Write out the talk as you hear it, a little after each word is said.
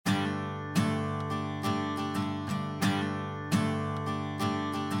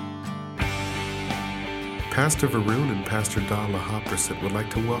Pastor Varun and Pastor Dala Hopperson would like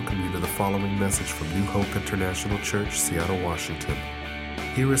to welcome you to the following message from New Hope International Church, Seattle, Washington.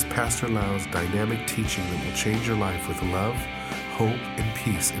 Here is Pastor Lau's dynamic teaching that will change your life with love, hope, and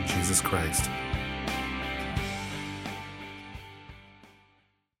peace in Jesus Christ.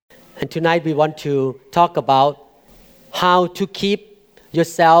 And tonight we want to talk about how to keep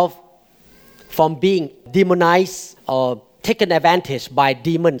yourself from being demonized or taken advantage by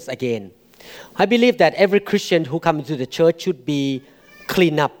demons again. I believe that every Christian who comes to the church should be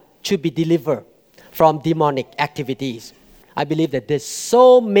cleaned up, should be delivered from demonic activities. I believe that there's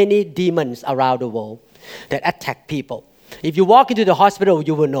so many demons around the world that attack people. If you walk into the hospital,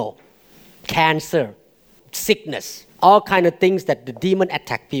 you will know. Cancer, sickness, all kind of things that the demon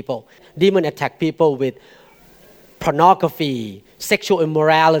attack people. Demon attack people with pornography, sexual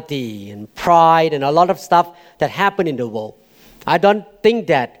immorality, and pride, and a lot of stuff that happen in the world. I don't think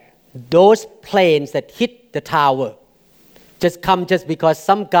that those planes that hit the tower just come just because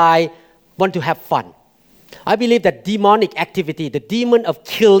some guy want to have fun. I believe that demonic activity, the demon of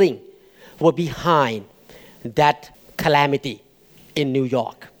killing, were behind that calamity in New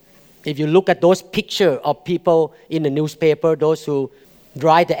York. If you look at those pictures of people in the newspaper, those who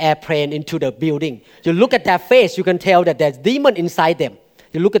drive the airplane into the building, you look at their face, you can tell that there's demon inside them.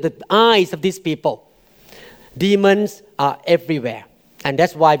 You look at the eyes of these people. Demons are everywhere. And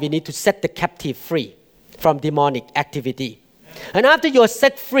that's why we need to set the captive free from demonic activity. And after you're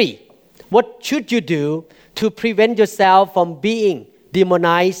set free, what should you do to prevent yourself from being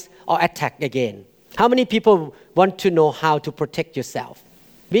demonized or attacked again? How many people want to know how to protect yourself?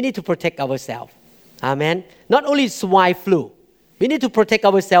 We need to protect ourselves. Amen. Not only swine flu. We need to protect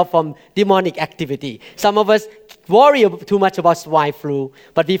ourselves from demonic activity. Some of us worry too much about swine flu,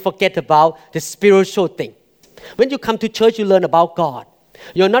 but we forget about the spiritual thing. When you come to church, you learn about God.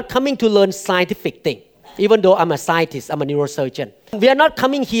 You're not coming to learn scientific thing. Even though I'm a scientist, I'm a neurosurgeon. We are not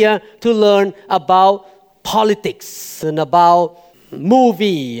coming here to learn about politics and about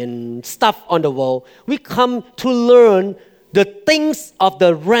movie and stuff on the world. We come to learn the things of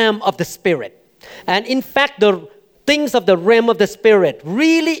the realm of the spirit. And in fact, the things of the realm of the spirit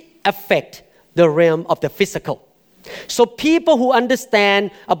really affect the realm of the physical. So people who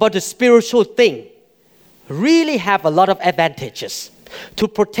understand about the spiritual thing really have a lot of advantages to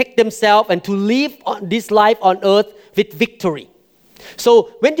protect themselves and to live on this life on earth with victory.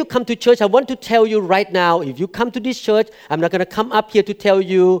 So when you come to church, I want to tell you right now, if you come to this church, I'm not going to come up here to tell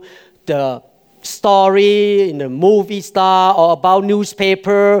you the story in a movie star or about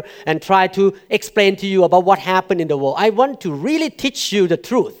newspaper and try to explain to you about what happened in the world. I want to really teach you the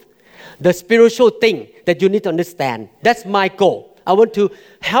truth, the spiritual thing that you need to understand. That's my goal. I want to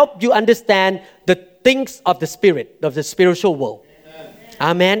help you understand the things of the spirit, of the spiritual world.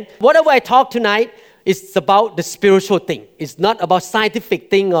 Amen. Whatever I talk tonight is about the spiritual thing. It's not about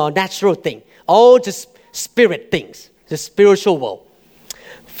scientific thing or natural thing. All just spirit things, the spiritual world.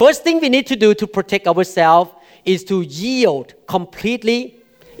 First thing we need to do to protect ourselves is to yield completely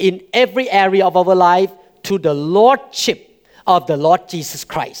in every area of our life to the Lordship of the Lord Jesus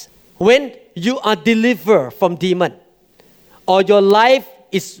Christ. When you are delivered from demon or your life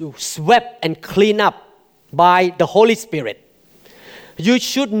is swept and cleaned up by the Holy Spirit, you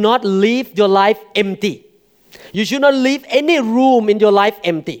should not leave your life empty. You should not leave any room in your life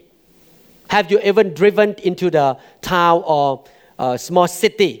empty. Have you ever driven into the town or a small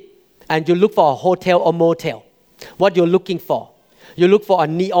city and you look for a hotel or motel? What you're looking for? You look for a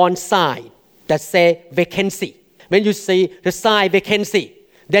neon sign that say vacancy. When you see the sign vacancy,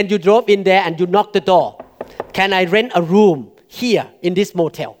 then you drove in there and you knock the door. Can I rent a room here in this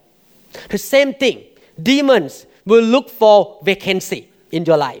motel? The same thing. Demons will look for vacancy in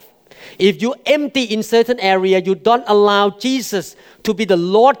your life. If you empty in certain area, you don't allow Jesus to be the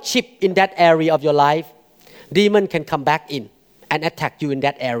Lordship in that area of your life, demon can come back in and attack you in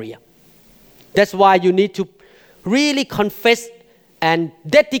that area. That's why you need to really confess and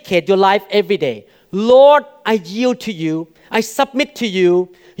dedicate your life every day. Lord, I yield to you. I submit to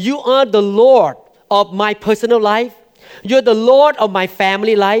you. You are the Lord of my personal life. You're the Lord of my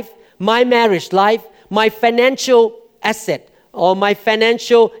family life, my marriage life, my financial asset or my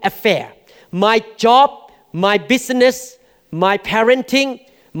financial affair, my job, my business, my parenting,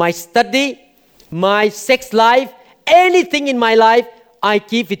 my study, my sex life, anything in my life, I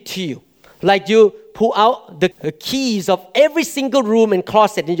give it to you. Like you pull out the keys of every single room and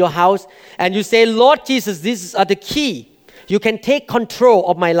closet in your house and you say, Lord Jesus, these are the key. You can take control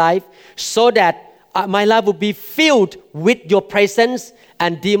of my life so that my life will be filled with your presence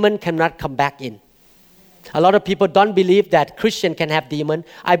and demon cannot come back in. A lot of people don't believe that Christian can have demon.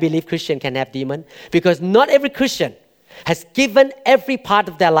 I believe Christian can have demon because not every Christian has given every part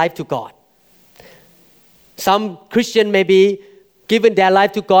of their life to God. Some Christian may be given their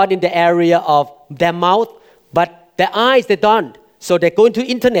life to God in the area of their mouth, but their eyes they don't. So they go into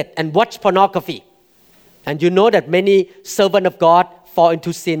internet and watch pornography. And you know that many servants of God fall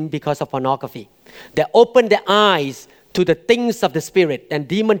into sin because of pornography. They open their eyes to the things of the spirit and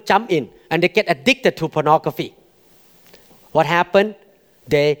demons jump in and they get addicted to pornography. What happened?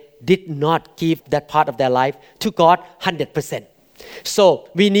 They did not give that part of their life to God 100%. So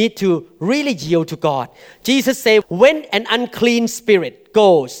we need to really yield to God. Jesus said, when an unclean spirit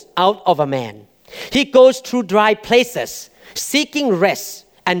goes out of a man, he goes through dry places, seeking rest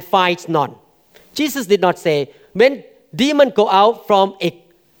and finds none. Jesus did not say, when demons go out from a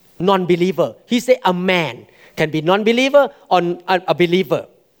non-believer. He said a man can be non-believer or a believer.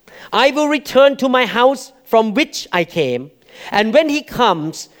 I will return to my house from which I came. And when he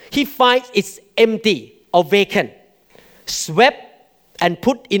comes, he finds it's empty or vacant, swept and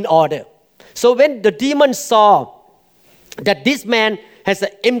put in order. So when the demon saw that this man has an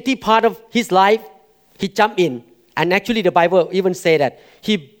empty part of his life, he jumped in. And actually the Bible even say that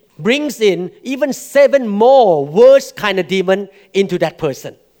he brings in even 7 more worse kind of demon into that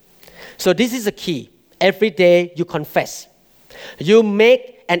person. So this is a key. Every day you confess. You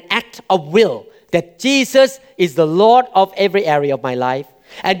make an act of will that Jesus is the Lord of every area of my life.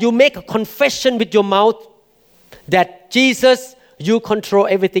 And you make a confession with your mouth that Jesus, you control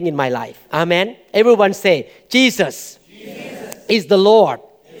everything in my life. Amen. Everyone say, Jesus, is the Lord,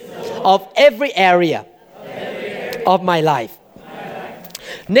 of every area of my life.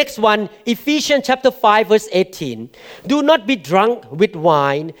 Next one, Ephesians chapter 5 verse 18. Do not be drunk with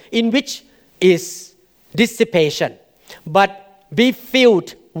wine in which is dissipation, but be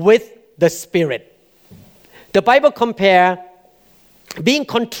filled with the Spirit. The Bible compare being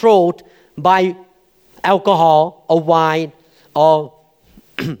controlled by alcohol or wine or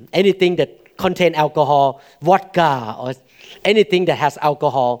anything that contain alcohol, vodka or anything that has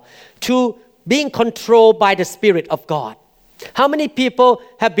alcohol, to being controlled by the Spirit of God. How many people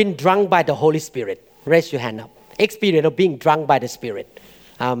have been drunk by the Holy Spirit? Raise your hand up. Experience of being drunk by the Spirit.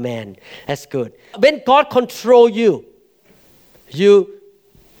 Amen. That's good. When God controls you, you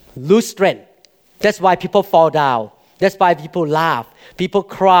lose strength. That's why people fall down. That's why people laugh. People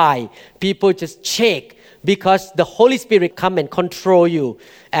cry. People just shake because the Holy Spirit come and control you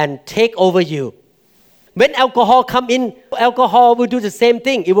and take over you. When alcohol come in, alcohol will do the same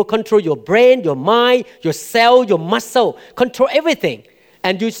thing. It will control your brain, your mind, your cell, your muscle, control everything.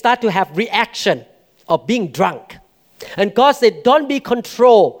 And you start to have reaction of being drunk. And God said, don't be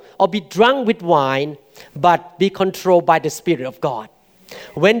controlled or be drunk with wine, but be controlled by the Spirit of God.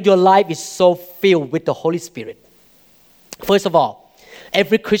 When your life is so filled with the Holy Spirit. First of all,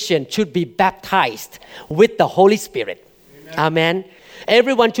 every Christian should be baptized with the Holy Spirit. Amen.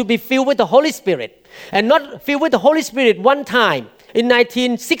 Everyone should be filled with the Holy Spirit. And not filled with the Holy Spirit one time in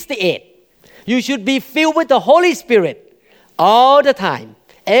 1968. You should be filled with the Holy Spirit all the time,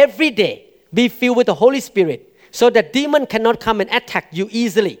 every day. Be filled with the Holy Spirit so that demon cannot come and attack you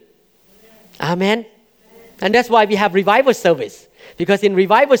easily. Amen. And that's why we have revival service. Because in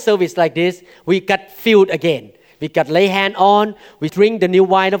revival service like this, we got filled again. We got lay hand on. We drink the new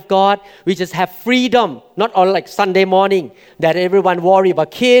wine of God. We just have freedom. Not all like Sunday morning that everyone worry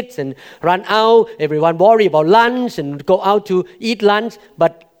about kids and run out. Everyone worry about lunch and go out to eat lunch.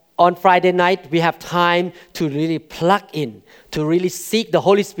 But on Friday night, we have time to really plug in, to really seek the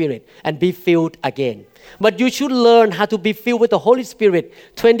Holy Spirit and be filled again. But you should learn how to be filled with the Holy Spirit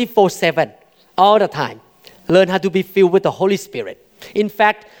 24/7, all the time. Learn how to be filled with the Holy Spirit. In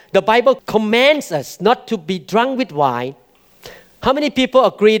fact, the Bible commands us not to be drunk with wine. How many people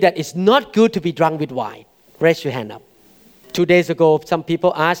agree that it's not good to be drunk with wine? Raise your hand up. 2 days ago, some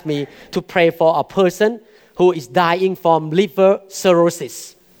people asked me to pray for a person who is dying from liver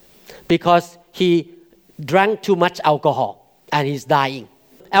cirrhosis because he drank too much alcohol and he's dying.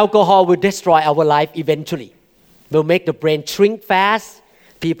 Alcohol will destroy our life eventually. Will make the brain shrink fast.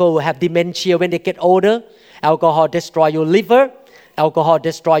 People will have dementia when they get older. Alcohol destroy your liver. Alcohol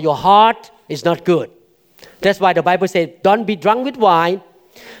destroy your heart. It's not good. That's why the Bible says, don't be drunk with wine.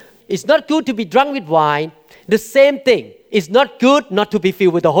 It's not good to be drunk with wine. The same thing. It's not good not to be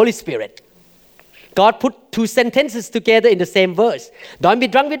filled with the Holy Spirit. God put 2 sentences together in the same verse. Don't be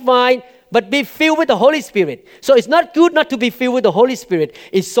drunk with wine, but be filled with the Holy Spirit. So it's not good not to be filled with the Holy Spirit.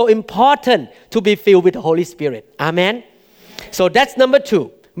 It's so important to be filled with the Holy Spirit. Amen? So that's number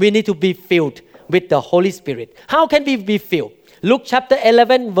 2. We need to be filled with the Holy Spirit. How can we be filled? Luke chapter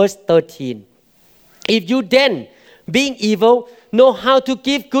 11 verse 13. If you then, being evil, know how to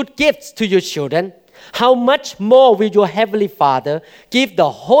give good gifts to your children, how much more will your heavenly Father give the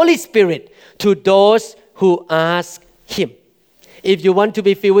Holy Spirit to those who ask Him? If you want to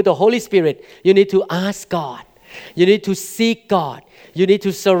be filled with the Holy Spirit, you need to ask God. You need to seek God. You need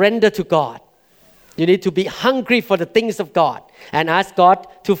to surrender to God. You need to be hungry for the things of God and ask God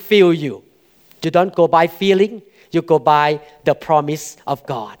to fill you. You don't go by feeling. You go by the promise of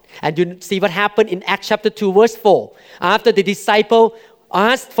God. And you see what happened in Acts chapter 2 verse 4. After the disciple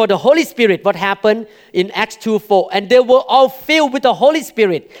asked for the Holy Spirit, what happened in Acts 2:4? And they were all filled with the Holy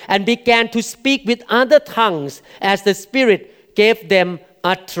Spirit and began to speak with other tongues as the Spirit gave them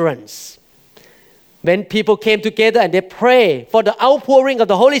utterance. When people came together and they prayed for the outpouring of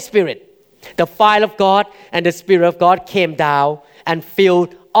the Holy Spirit, the fire of God and the Spirit of God came down and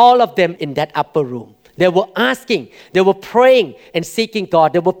filled all of them in that upper room. They were asking, they were praying and seeking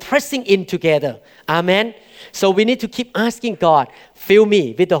God. They were pressing in together. Amen. So we need to keep asking God, fill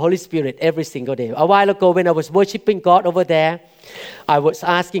me with the Holy Spirit every single day. A while ago when I was worshiping God over there, I was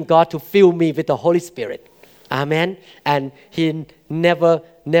asking God to fill me with the Holy Spirit. Amen. And He never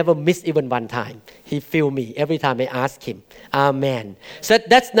missed even one time. He filled me every time I asked Him. Amen. So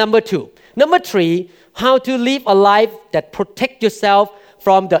that's number 2. Number 3, how to live a life that protects yourself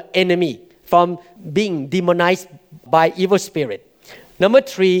from the enemy, from being demonized by evil spirit. Number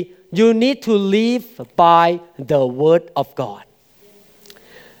 3, you need to live by the Word of God.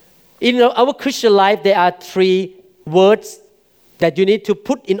 In our Christian life, there are 3 words that you need to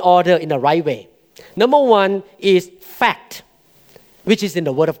put in order in the right way. Number 1 is fact, which is in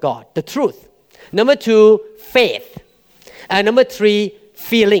the Word of God, the truth. Number 2, faith. And number 3,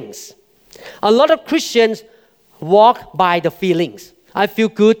 feelings. A lot of Christians walk by the feelings. I feel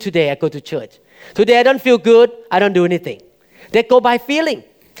good today, I go to church. Today I don't feel good, I don't do anything. They go by feeling.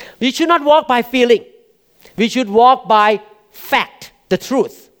 We should not walk by feeling. We should walk by fact, the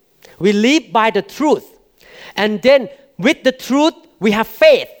truth. We live by the truth. And then with the truth, we have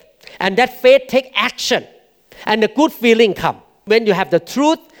faith. And that faith takes action. And the good feeling comes. When you have the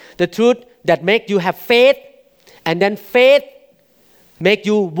truth that makes you have faith, and then faith makes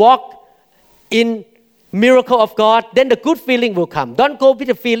you walk in miracle of God, then the good feeling will come. Don't go with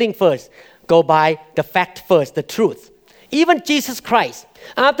the feeling first. Go by the fact first, the truth. Even Jesus Christ,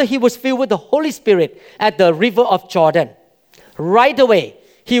 after He was filled with the Holy Spirit at the river of Jordan, right away,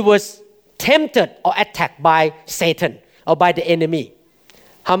 He was tempted or attacked by Satan or by the enemy.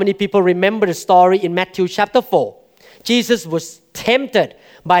 How many people remember the story in Matthew chapter 4? Jesus was tempted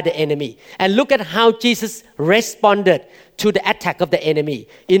by the enemy. And look at how Jesus responded to the attack of the enemy.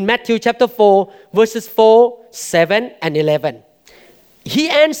 In Matthew chapter 4, verses 4, 7, and 11. He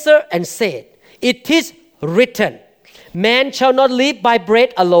answered and said, "It is written, man shall not live by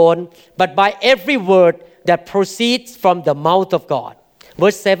bread alone, but by every word that proceeds from the mouth of God."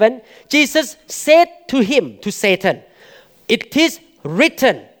 Verse 7, Jesus said to him, to Satan, "It is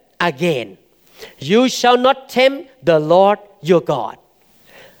written again, you shall not tempt the Lord your God."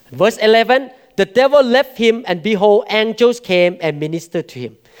 Verse 11, the devil left him, and behold, angels came and ministered to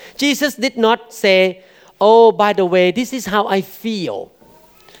him. Jesus did not say, "Oh, by the way, this is how I feel.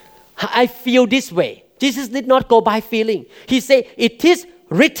 I feel this way." Jesus did not go by feeling. He said, "It is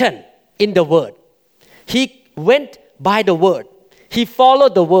written in the Word." He went by the Word. He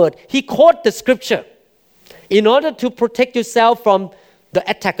followed the Word. He quoted the Scripture. In order to protect yourself from the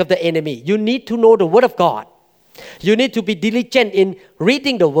attack of the enemy, you need to know the Word of God. You need to be diligent in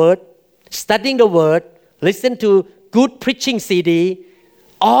reading the Word, studying the Word, listen to good preaching CD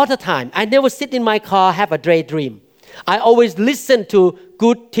all the time. I never sit in my car, have a daydream. I always listen to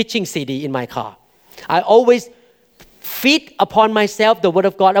good teaching CD in my car. I always feed upon myself the Word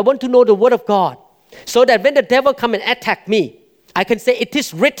of God. I want to know the Word of God so that when the devil come and attack me, I can say, "It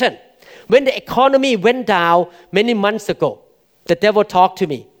is written." When the economy went down many months ago, the devil talked to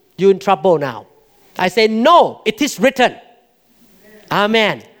me, "You're in trouble now." I say, "No, it is written."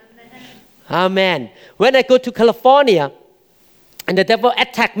 Amen. Amen. When I go to California and the devil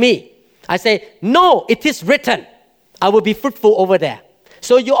attack me, I say, "No, it is written. I will be fruitful over there."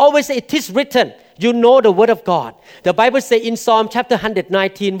 So you always say, "It is written." You know the Word of God. The Bible says in Psalm chapter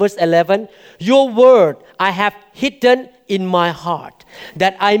 119 verse 11, "Your word I have hidden in my heart,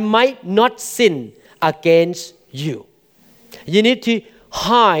 that I might not sin against you." You need to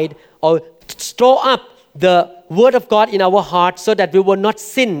hide or store up the Word of God in our heart so that we will not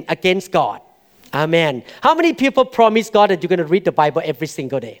sin against God. Amen. How many people promise God that you're going to read the Bible every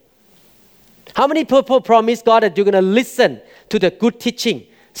single day? How many people promise God that you're going to listen to the good teaching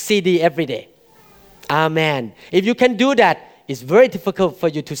CD every day? Amen. If you can do that, it's very difficult for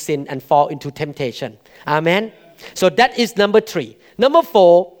you to sin and fall into temptation. Amen. So that is number 3. Number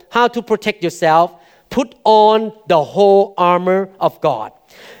 4, how to protect yourself. Put on the whole armor of God.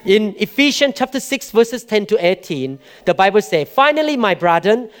 In Ephesians chapter 6 verses 10 to 18, the Bible says, finally, my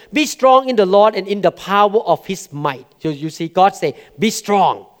brethren, be strong in the Lord and in the power of His might. You see, God say, be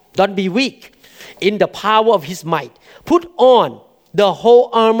strong, don't be weak. In the power of His might. Put on the whole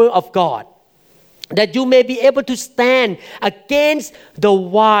armor of God, that you may be able to stand against the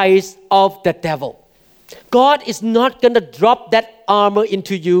wiles of the devil. God is not going to drop that armor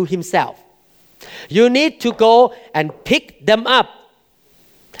into you Himself. You need to go and pick them up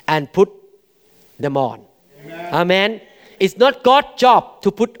and put them on. Amen. Amen. It's not God's job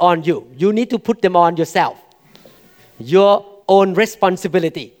to put on you. You need to put them on yourself. Your own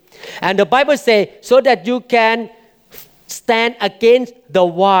responsibility. And the Bible says, so that you can stand against the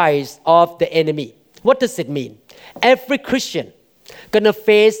wiles of the enemy. What does it mean? Every Christian gonna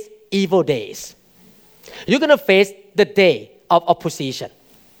face evil days. You're gonna face the day of opposition,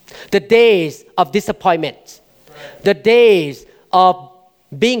 the days of disappointment, the days of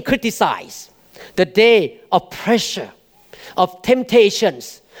being criticized, the day of pressure, of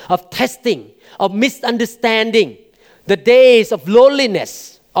temptations, of testing, of misunderstanding, the days of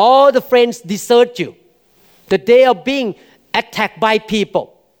loneliness. All the friends desert you. The day of being attacked by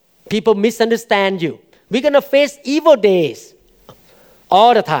people. People misunderstand you. We're going to face evil days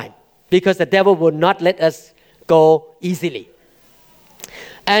all the time because the devil will not let us go easily.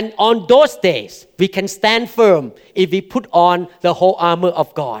 And on those days, we can stand firm if we put on the whole armor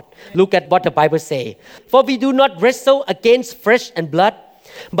of God. Look at what the Bible says. For we do not wrestle against flesh and blood,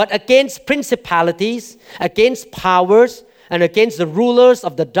 but against principalities, against powers, and against the rulers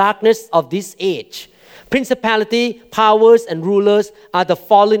of the darkness of this age. Principality, powers, and rulers are the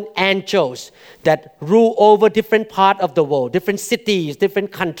fallen angels that rule over different parts of the world, different cities,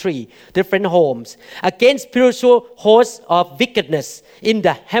 different countries, different homes, against spiritual hosts of wickedness in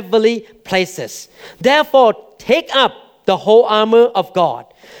the heavenly places. Therefore, take up the whole armor of God,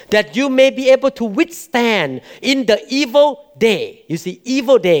 that you may be able to withstand in the evil day. You see,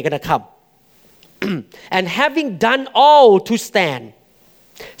 evil day gonna come. And having done all to stand,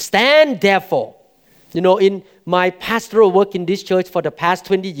 stand therefore. You know, in my pastoral work in this church for the past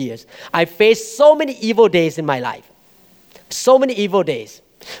 20 years, I faced so many evil days in my life. So many evil days.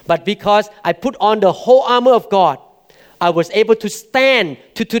 But because I put on the whole armor of God, I was able to stand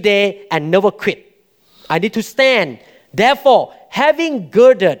to today and never quit. I need to stand. Therefore, having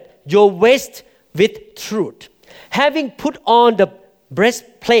girded your waist with truth, having put on the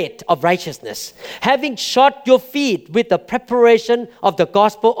breastplate of righteousness, having shod your feet with the preparation of the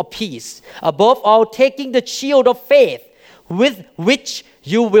gospel of peace, above all taking the shield of faith, with which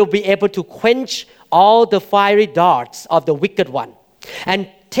you will be able to quench all the fiery darts of the wicked one, and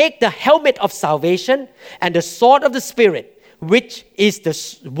take the helmet of salvation and the sword of the Spirit, which is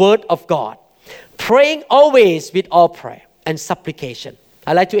the word of God, praying always with all prayer and supplication.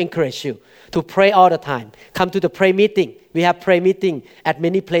 I like to encourage you to pray all the time. Come to the prayer meeting. We have prayer meeting at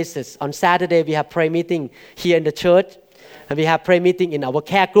many places. On Saturday, we have prayer meeting here in the church. And we have prayer meeting in our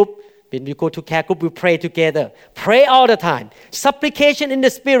care group. When we go to care group, we pray together. Pray all the time. Supplication in the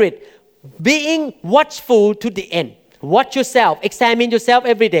Spirit. Being watchful to the end. Watch yourself. Examine yourself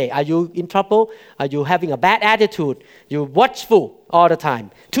every day. Are you in trouble? Are you having a bad attitude? You're watchful all the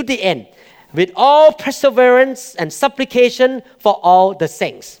time. To the end. With all perseverance and supplication for all the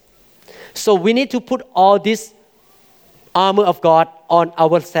saints. So we need to put all this armor of God on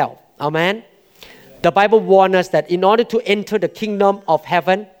ourselves. Amen. The Bible warns us that in order to enter the kingdom of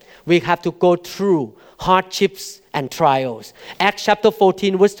heaven, we have to go through hardships and trials. Acts chapter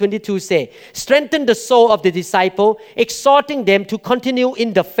 14 verse 22 say, strengthen the soul of the disciple, exhorting them to continue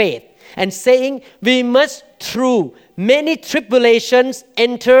in the faith, and saying, we must through many tribulations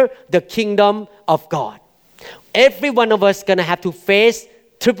enter the kingdom of God. Every one of us gonna have to face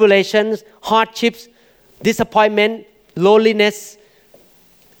tribulations, hardships, disappointment, loneliness,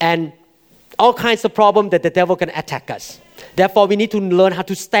 and all kinds of problems that the devil can attack us. Therefore, we need to learn how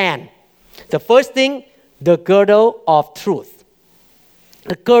to stand. The first thing, the girdle of truth.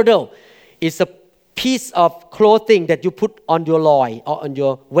 The girdle is a piece of clothing that you put on your loin or on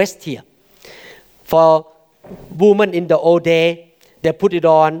your waist here. For women in the old day, they put it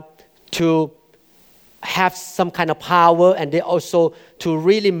on to have some kind of power, and they also to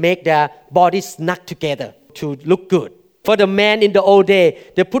really make their bodies snug together to look good. For the men in the old day,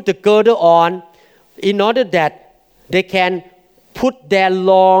 they put the girdle on in order that they can put their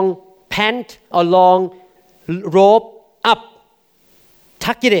long pant or long robe up,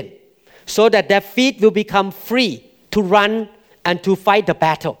 tuck it in, so that their feet will become free to run and to fight the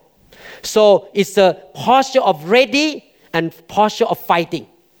battle. So it's a posture of ready and posture of fighting.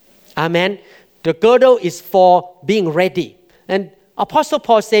 Amen. The girdle is for being ready. And Apostle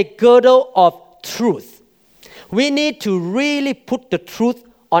Paul said, girdle of truth. We need to really put the truth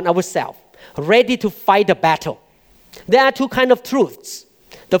on ourselves, ready to fight the battle. There are two kinds of truths.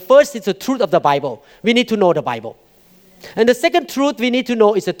 The first is the truth of the Bible. We need to know the Bible. And the second truth we need to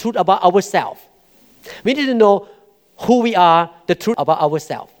know is the truth about ourselves. We need to know who we are, the truth about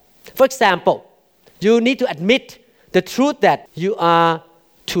ourselves. For example, you need to admit the truth that you are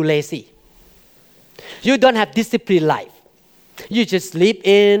too lazy. You don't have disciplined life. You just sleep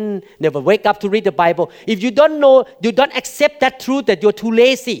in, never wake up to read the Bible. If you don't know, you don't accept that truth that you're too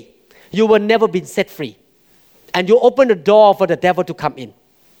lazy, you will never be set free. And you open the door for the devil to come in.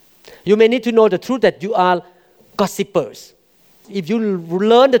 You may need to know the truth that you are gossipers. If you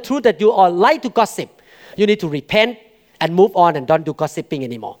learn the truth that you are like to gossip, you need to repent and move on and don't do gossiping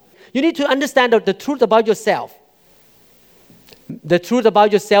anymore. You need to understand the truth about yourself. The truth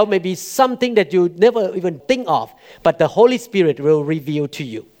about yourself may be something that you never even think of, but the Holy Spirit will reveal to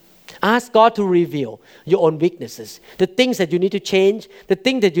you. Ask God to reveal your own weaknesses, the things that you need to change, the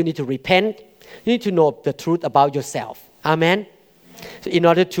things that you need to repent. You need to know the truth about yourself. Amen? So in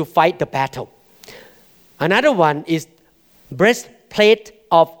order to fight the battle. Another one is breastplate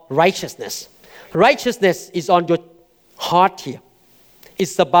of righteousness. Righteousness is on your heart here.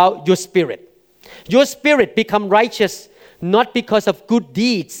 It's about your spirit. Your spirit become righteous not because of good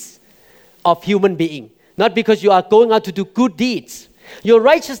deeds of human being, not because you are going out to do good deeds. Your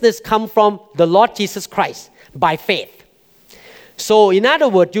righteousness comes from the Lord Jesus Christ by faith. So in other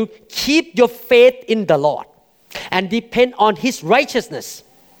words, you keep your faith in the Lord and depend on His righteousness.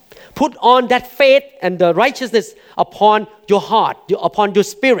 Put on that faith and the righteousness upon your heart, upon your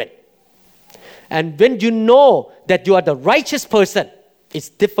spirit. And when you know that you are the righteous person, it's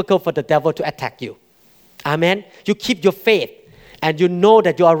difficult for the devil to attack you. Amen. You keep your faith and you know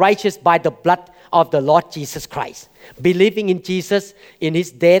that you are righteous by the blood of the Lord Jesus Christ. Believing in Jesus, in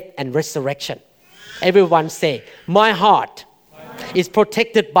His death and resurrection. Everyone say, my heart is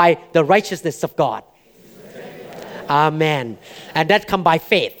protected by the righteousness of God. Amen. And that comes by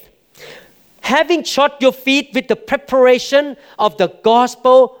faith. Having shod your feet with the preparation of the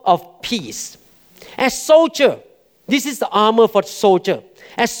gospel of peace. As soldier, this is the armor for soldier.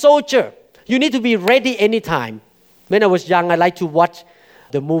 As soldier, you need to be ready anytime. When I was young, I liked to watch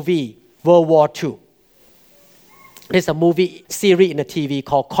the movie World War II. There's a movie series in the TV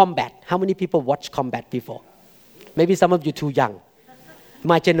called Combat. How many people watched Combat before? Maybe some of you too young.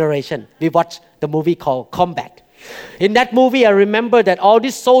 My generation, we watched the movie called Combat. In that movie, I remember that all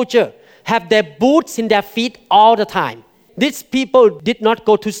these soldiers have their boots in their feet all the time. These people did not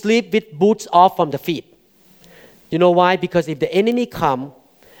go to sleep with boots off from the feet. You know why? Because if the enemy comes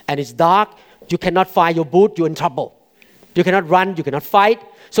and it's dark, you cannot find your boot, you're in trouble. You cannot run, you cannot fight.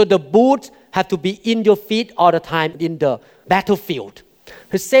 So the boots have to be in your feet all the time in the battlefield.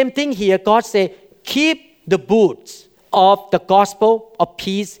 The same thing here, God says, keep the boots of the gospel of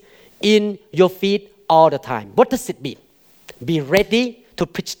peace in your feet all the time. What does it mean? Be ready to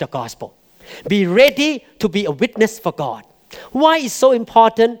preach the gospel. Be ready to be a witness for God. Why is it so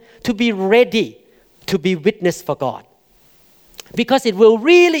important to be ready to be witness for God? Because it will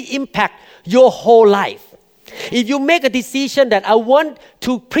really impact your whole life. If you make a decision that I want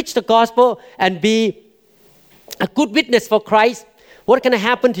to preach the gospel and be a good witness for Christ, what's going to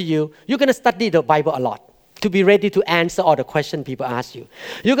happen to you? You're going to study the Bible a lot to be ready to answer all the questions people ask you.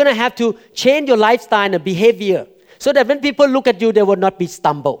 You're going to have to change your lifestyle and behavior so that when people look at you, they will not be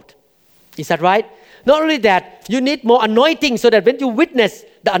stumbled. Is that right? Not only that, you need more anointing so that when you witness,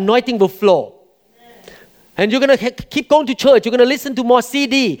 the anointing will flow. And you're going to keep going to church. You're going to listen to more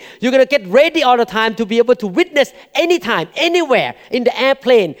CD. You're going to get ready all the time to be able to witness anytime, anywhere, in the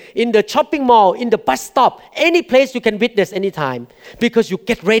airplane, in the shopping mall, in the bus stop, any place you can witness anytime because you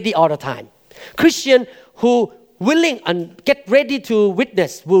get ready all the time. Christian who willing and get ready to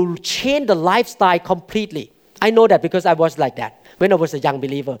witness will change the lifestyle completely. I know that because I was like that when I was a young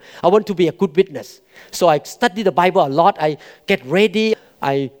believer. I want to be a good witness. So I study the Bible a lot. I get ready.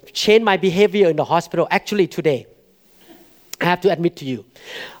 I change my behavior in the hospital. Actually, today, I have to admit to you,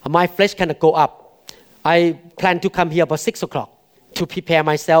 my flesh cannot go up. I plan to come here about 6 o'clock to prepare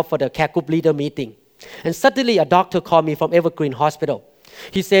myself for the care group leader meeting. And suddenly, a doctor called me from Evergreen Hospital.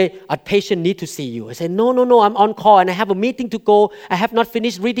 He said, a patient needs to see you. I said, no, I'm on call and I have a meeting to go. I have not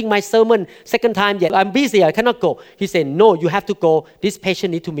finished reading my sermon second time yet. I'm busy, I cannot go. He said, no, you have to go. This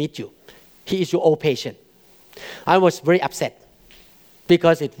patient needs to meet you. He is your old patient. I was very upset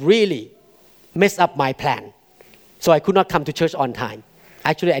because it really messed up my plan. So I could not come to church on time.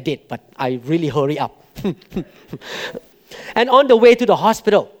 Actually, I did, but I really hurry up. And on the way to the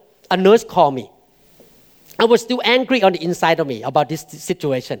hospital, a nurse called me. I was still angry on the inside of me about this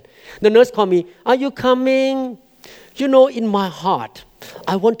situation. The nurse called me, "Are you coming?" You know, in my heart,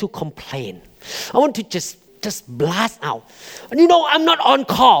 I want to complain. I want to just blast out. And you know, I'm not on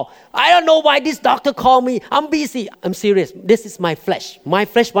call. I don't know why this doctor called me. I'm busy. I'm serious. This is my flesh. My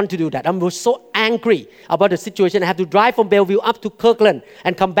flesh wants to do that. I was so angry about the situation. I have to drive from Bellevue up to Kirkland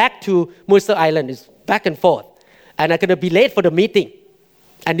and come back to Mercer Island. It's back and forth. And I'm going to be late for the meeting.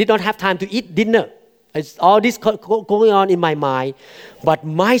 And did not have time to eat dinner. It's all this going on in my mind. But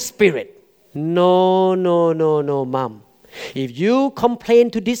my spirit, no, Mom. If you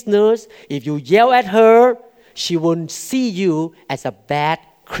complain to this nurse, if you yell at her, she won't see you as a bad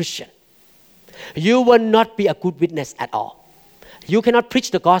Christian. You will not be a good witness at all. You cannot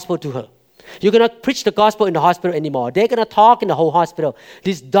preach the gospel to her. You cannot preach the gospel in the hospital anymore. They're going to talk in the whole hospital.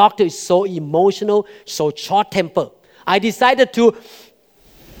 This doctor is so emotional, so short-tempered. I decided to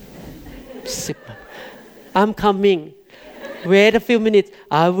sip. I'm coming. Wait a few minutes.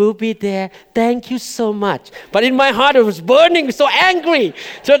 I will be there. Thank you so much. But in my heart, I was burning, so angry.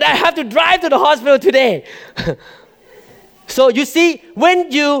 So that I have to drive to the hospital today. So you see,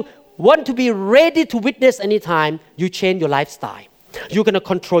 when you want to be ready to witness anytime, you change your lifestyle. You're going to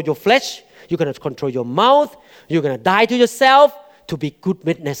control your flesh. You're going to control your mouth. You're going to die to yourself to be good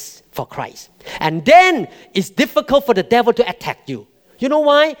witness for Christ. And then it's difficult for the devil to attack you. You know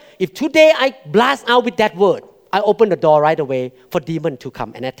why? If today I blast out with that word, I open the door right away for demon to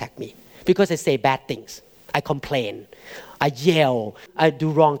come and attack me. Because I say bad things. I complain. I yell. I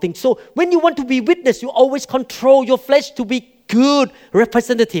do wrong things. So when you want to be witness, you always control your flesh to be good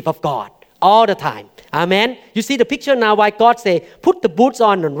representative of God all the time. Amen. You see the picture now why God say, put the boots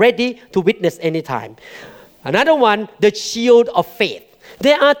on and ready to witness anytime. Another one, the shield of faith.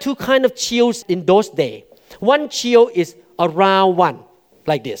 There are two kinds of shields in those days. One shield is a round one,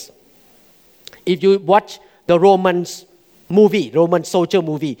 like this. If you watch the Roman soldier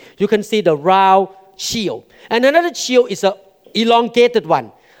movie, you can see the round shield. And another shield is an elongated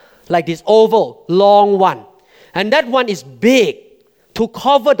one, like this oval, long one. And that one is big to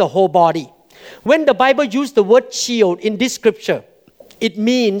cover the whole body. When the Bible uses the word shield in this scripture, it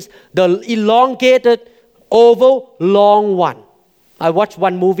means the elongated, oval, long one. I watched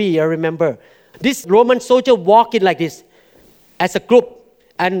one movie, I remember. This Roman soldier walking like this as a group.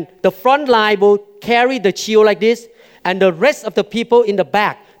 And the front line will carry the shield like this. And the rest of the people in the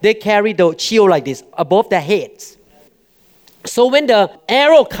back, they carry the shield like this above their heads. So when the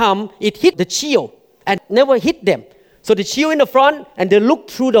arrow comes, it hit the shield and never hit them. So the shield in the front, and they look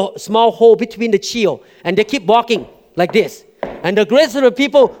through the small hole between the shield. And they keep walking like this. And the rest of the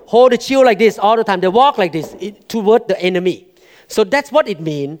people hold the shield like this all the time. They walk like this toward the enemy. So that's what it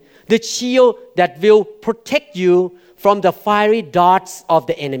means. The shield that will protect you from the fiery darts of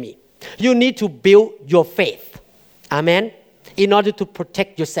the enemy. You need to build your faith. Amen. In order to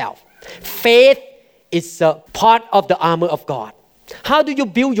protect yourself. Faith is a part of the armor of God. How do you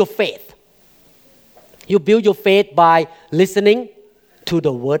build your faith? You build your faith by listening to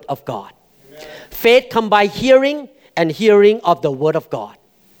the word of God. Amen. Faith comes by hearing, and hearing of the word of God.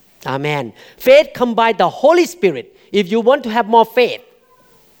 Amen. Faith comes by the Holy Spirit. If you want to have more faith,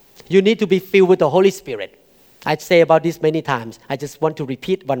 you need to be filled with the Holy Spirit. I say about this many times. I just want to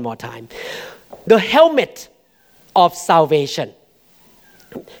repeat one more time. The helmet of salvation.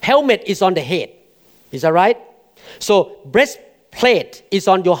 Helmet is on the head. Is that right? So breastplate is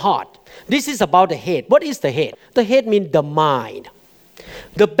on your heart. This is about the head. What is the head? The head means the mind.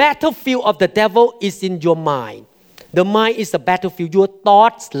 The battlefield of the devil is in your mind. The mind is the battlefield, your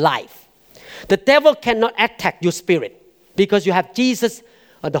thoughts, life. The devil cannot attack your spirit because you have Jesus,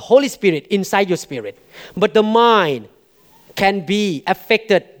 the Holy Spirit inside your spirit. But the mind can be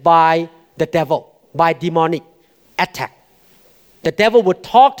affected by the devil, by demonic attack. The devil will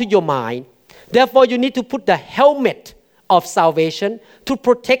talk to your mind. Therefore, you need to put the helmet of salvation to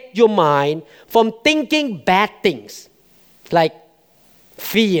protect your mind from thinking bad things like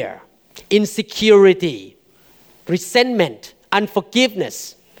fear, insecurity, resentment,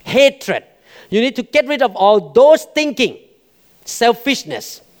 unforgiveness, hatred. You need to get rid of all those thinking,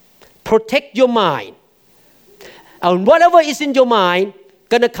 selfishness. Protect your mind. And whatever is in your mind,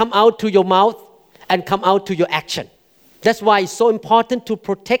 gonna come out to your mouth and come out to your action. That's why it's so important to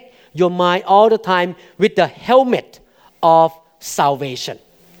protect your mind all the time with the helmet of salvation.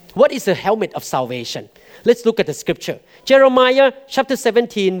 What is the helmet of salvation? Let's look at the scripture. Jeremiah chapter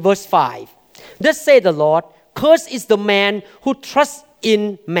 17, verse 5. Thus says the Lord, cursed is the man who trusts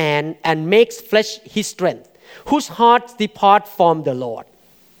in man and makes flesh his strength, whose hearts depart from the Lord.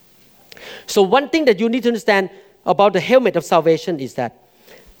 So one thing that you need to understand about the helmet of salvation is that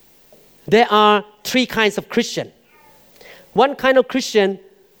there are three kinds of Christian. One kind of Christian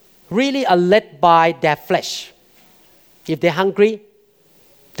really are led by their flesh. If they're hungry,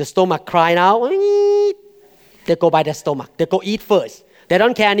 the stomach crying out, they go by their stomach. They go eat first. They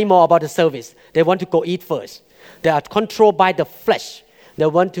don't care anymore about the service. They want to go eat first. They are controlled by the flesh. They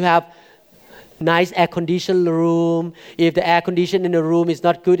want to have nice air-conditioned room. If the air condition in the room is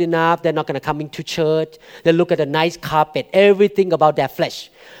not good enough, they're not going to come into church. They look at the nice carpet, everything about their flesh.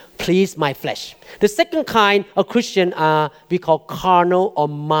 Please my flesh. The second kind of Christian we call carnal or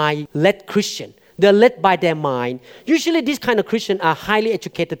mind-led Christian. They're led by their mind. Usually these kind of Christians are highly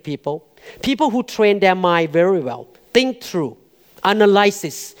educated people who train their mind very well. Think through,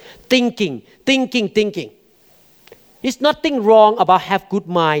 analysis, thinking. It's nothing wrong about have good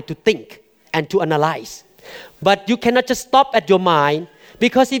mind to think and to analyze. But you cannot just stop at your mind,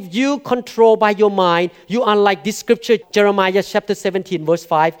 because if you control by your mind, you are like this scripture, Jeremiah chapter 17 verse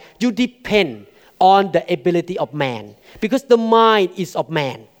 5, you depend on the ability of man, because the mind is of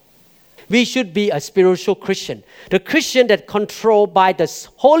man. We should be a spiritual Christian. The Christian that controlled by the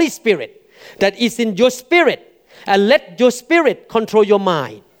Holy Spirit, that is in your spirit, and let your spirit control your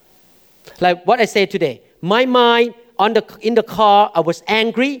mind. Like what I say today, my mind in the car, I was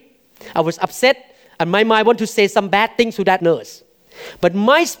angry, I was upset, and my mind want to say some bad things to that nurse. But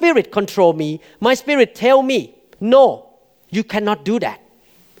my spirit control me. My spirit tell me, no, you cannot do that.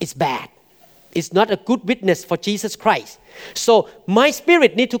 It's bad. It's not a good witness for Jesus Christ. So my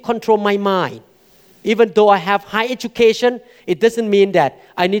spirit need to control my mind. Even though I have high education, it doesn't mean that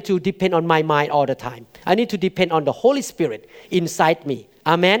I need to depend on my mind all the time. I need to depend on the Holy Spirit inside me.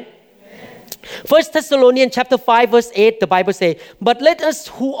 Amen? 1 Thessalonians chapter 5 verse 8, the Bible says, but let us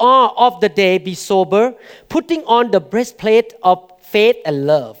who are of the day be sober, putting on the breastplate of faith and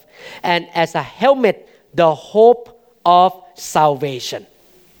love, and as a helmet, the hope of salvation.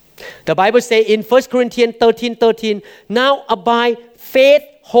 The Bible says in 1 Corinthians 13:13, now abide faith,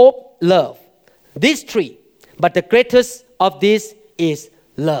 hope, love. These three, but the greatest of these is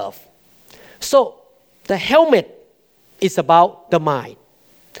love. So the helmet is about the mind.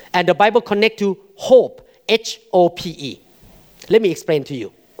 And the Bible connect to hope, H-O-P-E. Let me explain to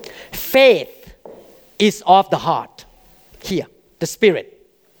you. Faith is of the heart. Here, the spirit.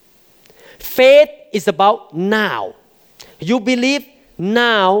 Faith is about now. You believe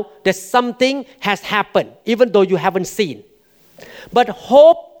now that something has happened, even though you haven't seen. But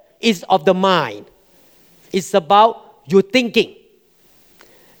hope is of the mind. It's about your thinking.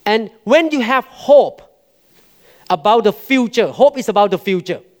 And when you have hope about the future, hope is about the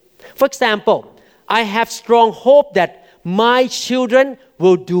future. For example, I have strong hope that my children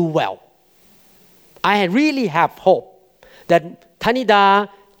will do well. I really have hope that Tanida,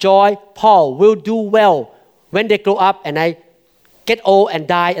 Joy, Paul will do well when they grow up and I get old and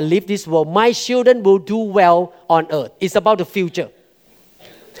die and leave this world. My children will do well on earth. It's about the future.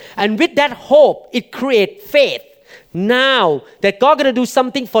 And with that hope, it creates faith now that God is going to do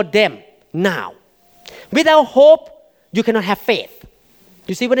something for them now. Without hope, you cannot have faith.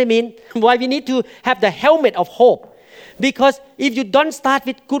 You see what I mean? Why we need to have the helmet of hope. Because if you don't start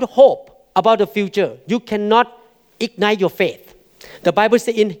with good hope about the future, you cannot ignite your faith. The Bible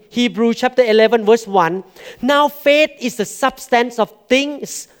says in Hebrews chapter 11 verse 1, now faith is the substance of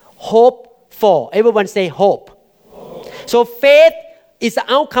things hoped for. Everyone say hope. So faith is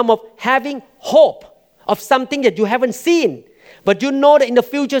the outcome of having hope of something that you haven't seen. But you know that in the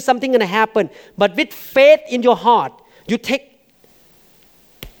future something going to happen. But with faith in your heart, you take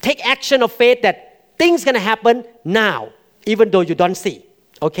action of faith that things going to happen now, even though you don't see.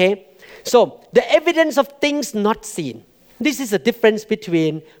 Okay? So the evidence of things not seen. This is the difference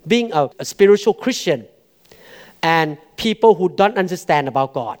between being a spiritual Christian and people who don't understand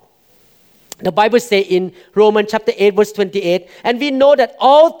about God. The Bible says in Romans chapter 8 verse 28, and we know that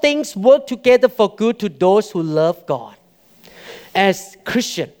all things work together for good to those who love God. As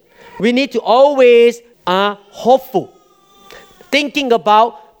Christian, we need to always hopeful, thinking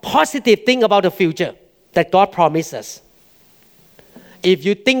about positive thing about the future that God promises. If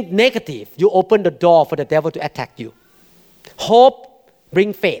you think negative, you open the door for the devil to attack you. Hope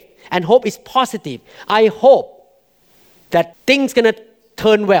brings faith, and hope is positive. I hope that things gonna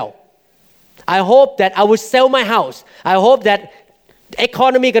turn well. I hope that I will sell my house. I hope that the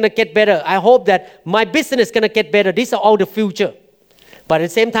economy gonna get better. I hope that my business gonna get better. These are all the future. But at the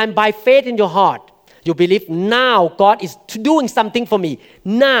same time, by faith in your heart, you believe now God is doing something for me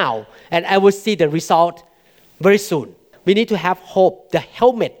now, and I will see the result very soon. We need to have hope, the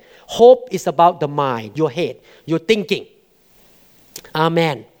helmet. Hope is about the mind, your head, your thinking.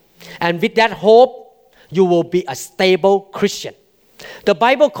 Amen. And with that hope, you will be a stable Christian. The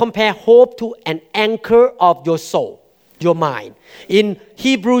Bible compares hope to an anchor of your soul, your mind. In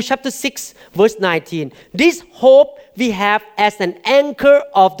Hebrews chapter 6, verse 19, this hope we have as an anchor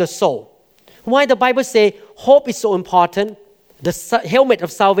of the soul. Why the Bible say hope is so important? The helmet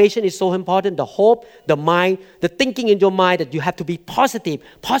of salvation is so important. The hope, the mind, the thinking in your mind that you have to be positive.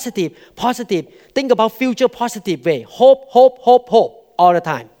 Think about future positive way. Hope all the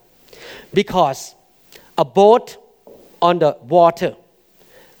time. Because a boat on the water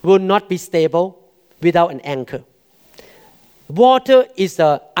will not be stable without an anchor. Water is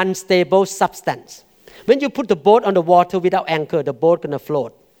an unstable substance. When you put the boat on the water without anchor, the boat gonna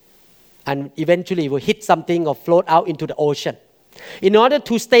float. And eventually will hit something or float out into the ocean. In order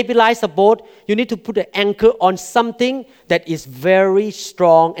to stabilize a boat, you need to put an anchor on something that is very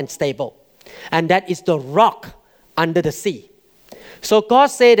strong and stable. And that is the rock under the sea. So God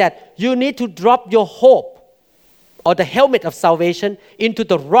said that you need to drop your hope or the helmet of salvation into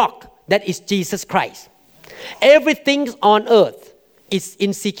the rock that is Jesus Christ. Everything on earth is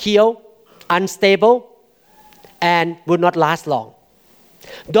insecure, unstable, and will not last long.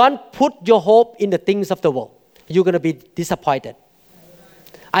 Don't put your hope in the things of the world. You're going to be disappointed.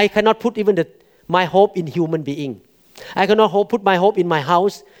 I cannot put even my hope in human being. I cannot put my hope in my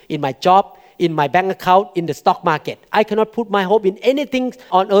house, in my job, in my bank account, in the stock market. I cannot put my hope in anything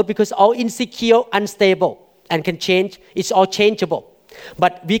on earth because all insecure, unstable, and can change. It's all changeable.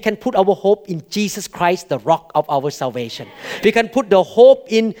 But we can put our hope in Jesus Christ, the rock of our salvation. We can put the hope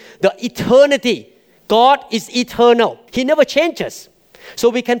in the eternity. God is eternal. He never changes. So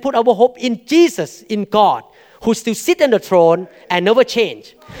we can put our hope in Jesus, in God, who still sit on the throne and never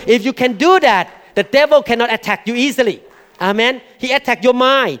change. If you can do that, the devil cannot attack you easily. Amen. He attacks your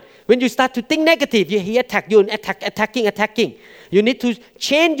mind. When you start to think negative, he attacks you and attacking. You need to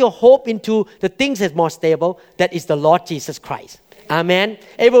change your hope into the things that's more stable. That is the Lord Jesus Christ. Amen.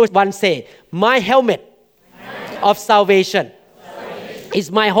 Everyone say, my helmet of salvation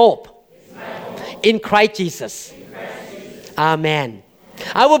is my hope in Christ Jesus. Amen.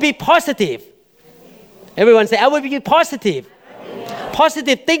 I will be positive. Everyone say, I will be positive.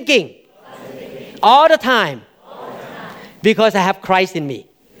 Positive thinking. All the time. Because I have Christ in me.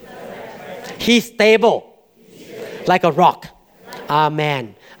 He's stable. Like a rock.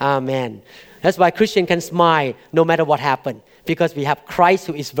 Amen. Amen. That's why Christians can smile no matter what happens. Because we have Christ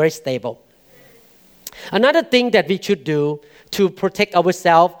who is very stable. Another thing that we should do to protect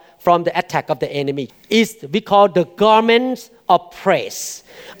ourselves from the attack of the enemy is we call the garments of praise.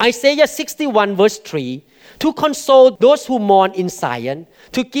 Isaiah 61 verse 3, to console those who mourn in Zion,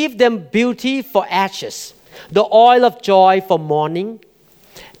 to give them beauty for ashes, the oil of joy for mourning,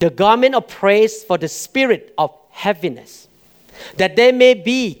 the garment of praise for the spirit of heaviness, that they may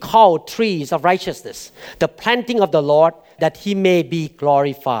be called trees of righteousness, the planting of the Lord, that he may be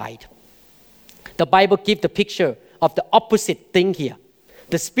glorified. The Bible gives the picture of the opposite thing here.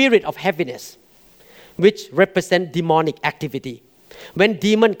 The spirit of heaviness, which represents demonic activity. When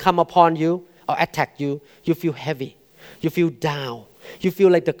demons come upon you or attack you, you feel heavy. You feel down. You feel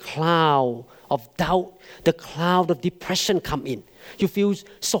like the cloud of doubt, the cloud of depression come in. You feel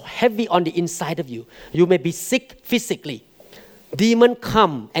so heavy on the inside of you. You may be sick physically. Demons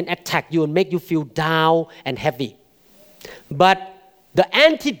come and attack you and make you feel down and heavy. But the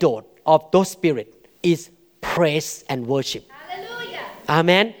antidote of those spirits is praise and worship.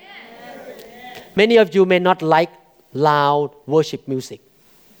 Amen. Many of you may not like loud worship music.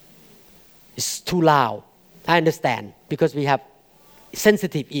 It's too loud. I understand because we have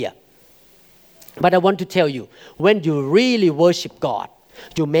sensitive ear. But I want to tell you, when you really worship God,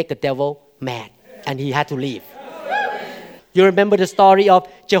 you make the devil mad and he had to leave. You remember the story of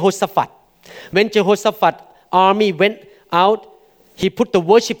Jehoshaphat. When Jehoshaphat's army went out, he put the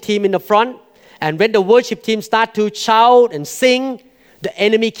worship team in the front. And when the worship team started to shout and sing, the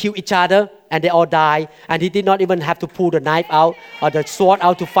enemy killed each other and they all died. And he did not even have to pull the knife out or the sword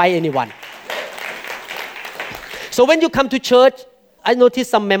out to fight anyone. So when you come to church, I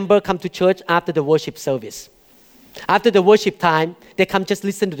noticed some members come to church after the worship service. After the worship time, they come just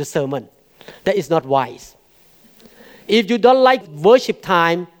listen to the sermon. That is not wise. If you don't like worship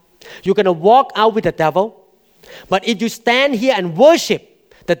time, you're going to walk out with the devil. But if you stand here and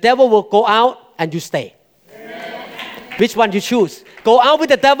worship, the devil will go out and you stay. Which one you choose? Go out with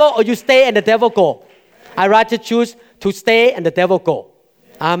the devil or you stay and the devil go? I rather choose to stay and the devil go.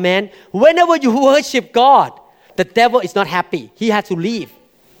 Amen. Whenever you worship God, the devil is not happy. He has to leave.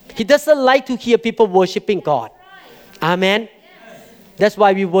 He doesn't like to hear people worshiping God. Amen. That's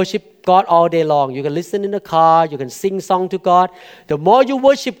why we worship God all day long. You can listen in the car, you can sing song to God. The more you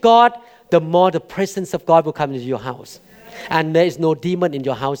worship God, the more the presence of God will come into your house. And there is no demon in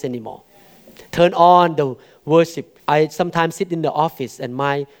your house anymore. Turn on the worship. I sometimes sit in the office and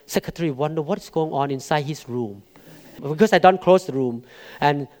my secretary wonder what is going on inside his room. Because I don't close the room.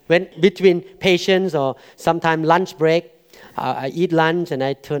 And when between patients or sometimes lunch break, I eat lunch and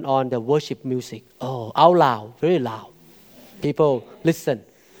I turn on the worship music. Oh, out loud, very loud. People listen.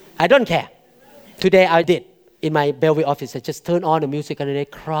 I don't care. Today I did. In my Bellevue office, I just turn on the music and I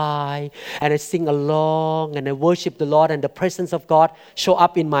cry and I sing along and I worship the Lord and the presence of God show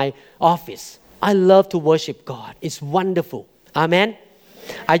up in my office. I love to worship God. It's wonderful. Amen.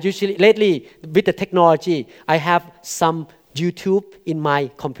 I usually, lately, with the technology, I have some YouTube in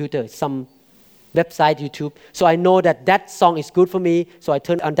my computer, some website YouTube. So I know that song is good for me. So I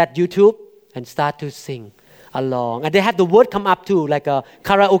turn on that YouTube and start to sing along. And they have the word come up too, like a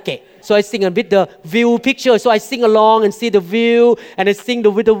karaoke. So I sing with the view picture. So I sing along and see the view. And I sing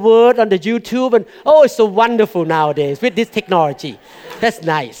with the word on the YouTube. And oh, it's so wonderful nowadays with this technology. That's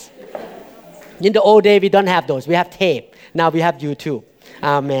nice. In the old day, we don't have those. We have tape. Now we have YouTube.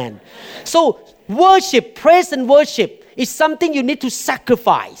 Amen. So worship, praise and worship is something you need to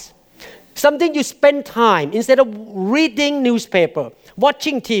sacrifice. Something you spend time instead of reading newspaper,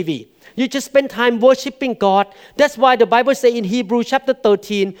 watching TV. You just spend time worshiping God. That's why the Bible says in Hebrews chapter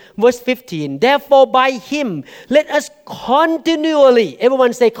 13, verse 15, therefore by Him, let us continually,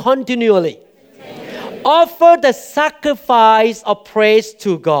 everyone say continually, offer the sacrifice of praise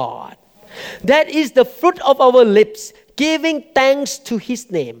to God. That is the fruit of our lips, giving thanks to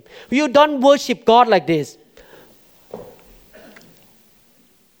His name. You don't worship God like this.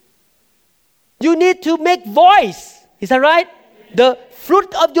 You need to make voice. Is that right? The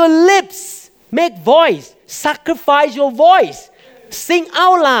fruit of your lips, make voice. Sacrifice your voice. Sing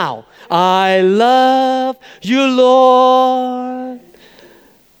out loud. I love you, Lord.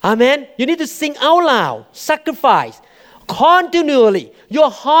 Amen. You need to sing out loud. Sacrifice. Continually. Your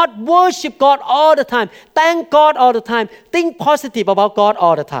heart worship God all the time. Thank God all the time. Think positive about God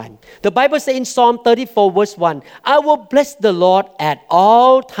all the time. The Bible says in Psalm 34 verse 1, I will bless the Lord at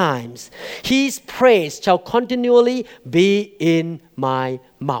all times. His praise shall continually be in my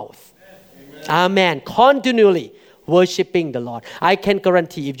mouth. Amen. Continually worshiping the Lord. I can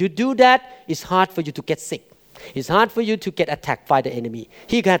guarantee if you do that, it's hard for you to get sick. It's hard for you to get attacked by the enemy.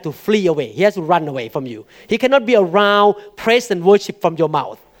 He has to flee away. He has to run away from you. He cannot be around praise and worship from your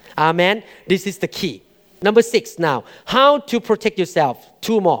mouth. Amen. This is the key. Number 6 now. How to protect yourself.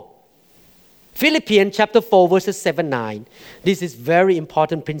 2 more. Philippians chapter 4 verses 7-9. This is very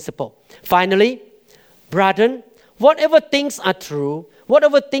important principle. Finally, brethren, whatever things are true,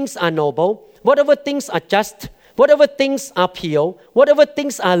 whatever things are noble, whatever things are just, whatever things are pure, whatever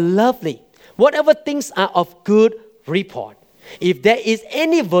things are lovely, whatever things are of good report. If there is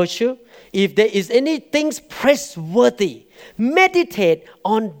any virtue, if there is any things praiseworthy, meditate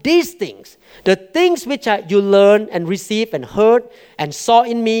on these things. The things which you learned and received and heard and saw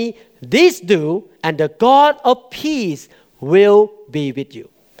in me, these do, and the God of peace will be with you.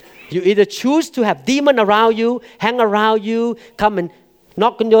 You either choose to have demon around you, hang around you, come and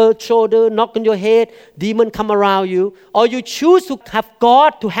knock on your shoulder, knock on your head, demon come around you, or you choose to have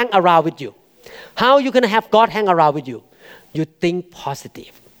God to hang around with you. How are you going to have God hang around with you? You think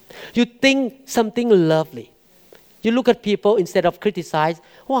positive. You think something lovely. You look at people instead of criticize,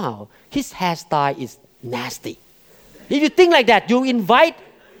 wow, his hairstyle is nasty. If you think like that, you invite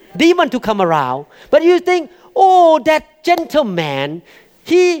demon to come around. But you think, oh, that gentleman,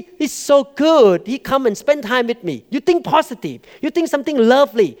 he is so good. He come and spend time with me. You think positive. You think something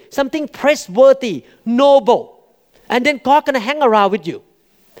lovely, something praiseworthy, noble. And then God going to hang around with you.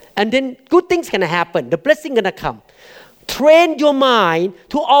 And then good things going to happen. The blessing going to come. Train your mind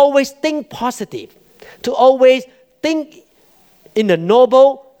to always think positive. To always think in a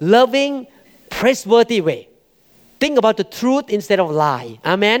noble, loving, praiseworthy way. Think about the truth instead of lie.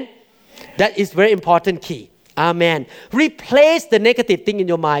 Amen. That is very important key. Amen. Replace the negative thing in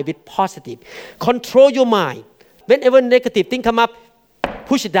your mind with positive. Control your mind. Whenever negative thing come up,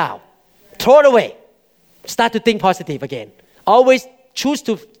 push it down. Throw it away. Start to think positive again. Always choose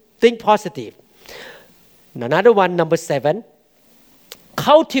to think positive. Another one, number 7.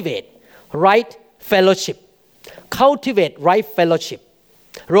 Cultivate right fellowship. Cultivate right fellowship.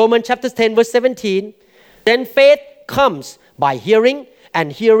 Romans chapter 10 verse 17. Then faith comes by hearing,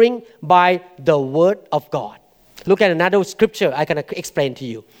 and hearing by the word of God. Look at another scripture I can explain to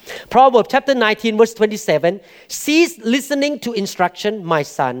you. Proverbs chapter 19 verse 27. Cease listening to instruction, my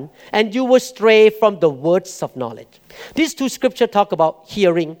son, and you will stray from the words of knowledge. These two scriptures talk about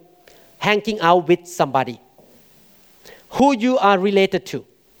hearing, hanging out with somebody who you are related to.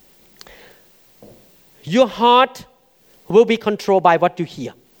 Your heart will be controlled by what you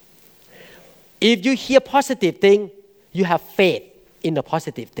hear. If you hear positive thing, you have faith in the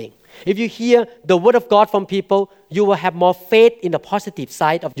positive thing. If you hear the word of God from people, you will have more faith in the positive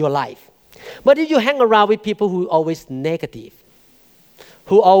side of your life. But if you hang around with people who are always negative,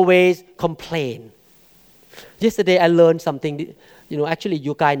 who always complain. Yesterday I learned something, actually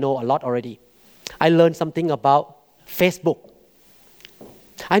you guys know a lot already. I learned something about Facebook.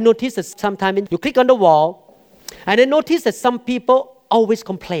 I noticed that sometimes you click on the wall, and I noticed that some people always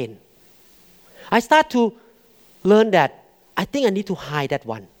complain. I start to learn that I think I need to hide that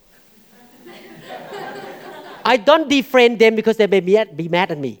one. I don't defriend them because they may be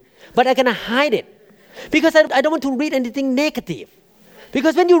mad at me. But I'm going to hide it. Because I don't want to read anything negative.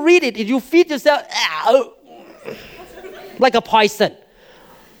 Because when you read it, you feed yourself like a poison.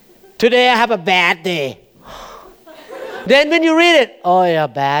 Today I have a bad day. Then when you read it, oh yeah,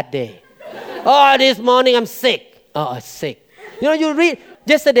 bad day. Oh, this morning I'm sick. Oh, I'm sick. You read.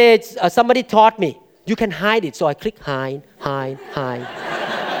 Yesterday somebody taught me, you can hide it. So I click hide.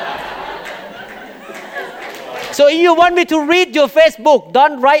 So if you want me to read your Facebook,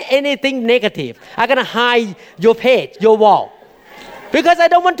 don't write anything negative. I'm going to hide your page, your wall. Because I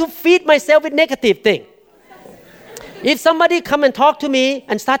don't want to feed myself with negative things. If somebody come and talk to me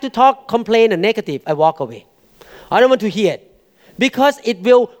and start to complain and negative, I walk away. I don't want to hear it. Because it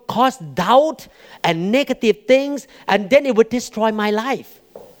will cause doubt and negative things, and then it will destroy my life.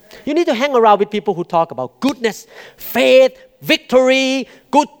 You need to hang around with people who talk about goodness, faith, victory,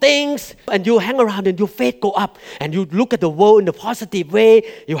 good things, and you hang around and your faith go up, and you look at the world in a positive way,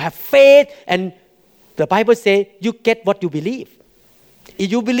 you have faith, and the Bible says you get what you believe.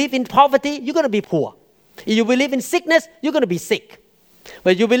 If you believe in poverty, you're going to be poor. If you believe in sickness, you're going to be sick.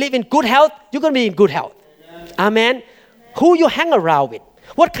 But if you believe in good health, you're going to be in good health. Amen. Who you hang around with,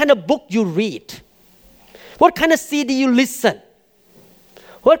 what kind of book you read, what kind of CD you listen,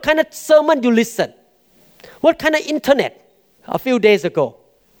 what kind of sermon you listen, what kind of internet. A few days ago,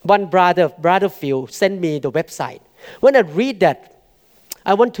 one brother Phil, sent me the website. When I read that,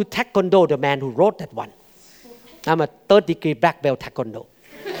 I want to taekwondo the man who wrote that one. I'm a 3rd-degree black belt taekwondo.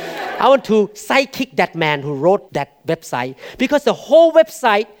 I want to sidekick that man who wrote that website because the whole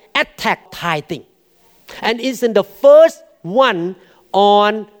website attacked Thai thing. And it's in the first one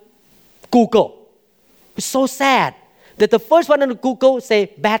on Google. It's so sad that the first one on Google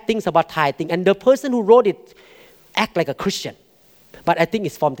say bad things about Thai thing, and the person who wrote it act like a Christian. But I think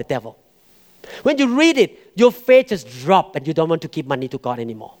it's from the devil. When you read it, your faith just drop and you don't want to give money to God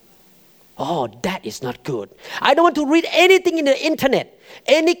anymore. Oh, that is not good. I don't want to read anything in the internet,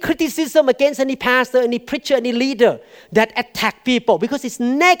 any criticism against any pastor, any preacher, any leader that attack people because it's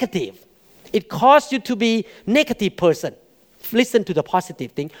negative. It causes you to be negative person. Listen to the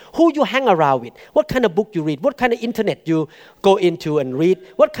positive thing. Who you hang around with, what kind of book you read, what kind of internet you go into and read,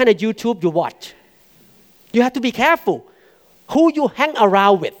 what kind of YouTube you watch. You have to be careful who you hang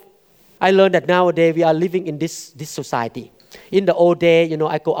around with. I learned that nowadays we are living in this society. In the old day,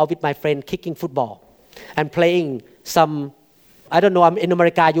 I go out with my friend kicking football and playing some, I don't know, I'm in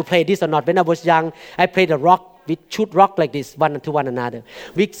America, you play this or not. When I was young, I played the rock. We shoot rock like this, one to one another.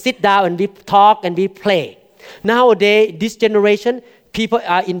 We sit down and we talk and we play. Nowadays, this generation, people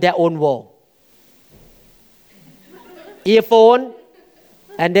are in their own world. Earphone,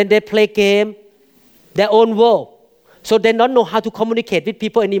 and then they play game, their own world. So they don't know how to communicate with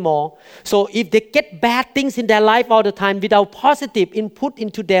people anymore. So if they get bad things in their life all the time without positive input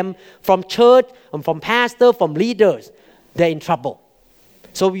into them from church, and from pastor, from leaders, they're in trouble.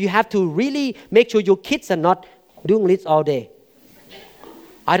 So you have to really make sure your kids are not doing this all day.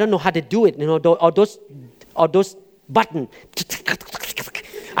 I don't know how to do it, or those buttons.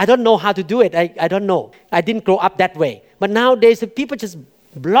 I don't know how to do it. I don't know. I didn't grow up that way. But nowadays, people just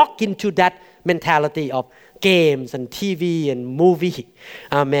block into that mentality of games and TV and movie.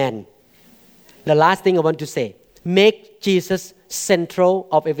 Amen. The last thing I want to say, make Jesus central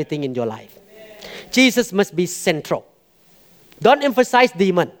of everything in your life. Jesus must be central. Don't emphasize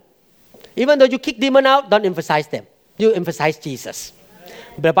demon. Even though you kick demon out, don't emphasize them. You emphasize Jesus.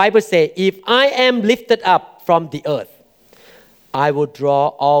 The Bible says, if I am lifted up from the earth, I will draw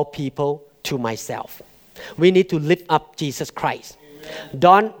all people to myself. We need to lift up Jesus Christ.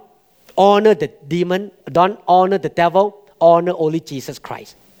 Don't honor the demon, don't honor the devil, honor only Jesus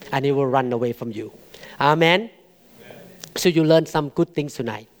Christ, and he will run away from you. Amen. So you learn some good things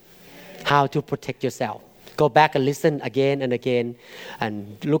tonight. How to protect yourself. Go back and listen again and again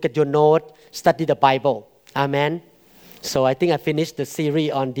and look at your note, study the Bible. Amen. So I think I finished the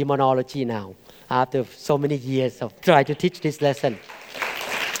series on demonology now after so many years of trying to teach this lesson.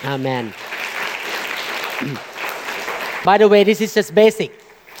 Amen. By the way, this is just basic.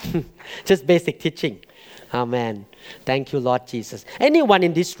 Just basic teaching. Amen. Thank you, Lord Jesus. Anyone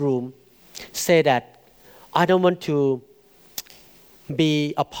in this room say that, I don't want to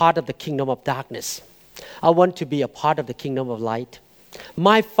be a part of the kingdom of darkness. I want to be a part of the kingdom of light.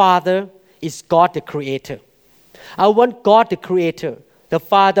 My Father is God the Creator. I want God the Creator, the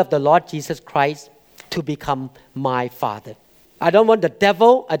Father of the Lord Jesus Christ, to become my Father. I don't want the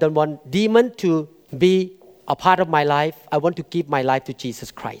devil, I don't want demon to be a part of my life. I want to give my life to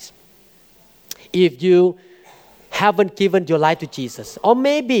Jesus Christ. If you haven't given your life to Jesus, or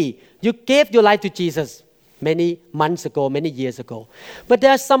maybe you gave your life to Jesus many months ago, many years ago, but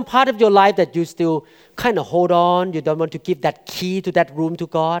there's some part of your life that you still kind of hold on, you don't want to give that key to that room to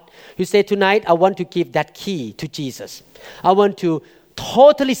God. You say, tonight, I want to give that key to Jesus. I want to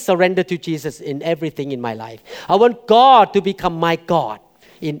totally surrender to Jesus in everything in my life. I want God to become my God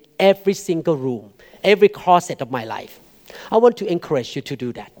in every single room, every closet of my life. I want to encourage you to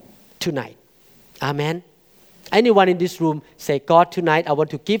do that tonight. Amen. Anyone in this room say, God, tonight I want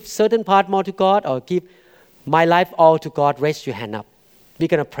to give certain part more to God or give my life all to God? Raise your hand up. We're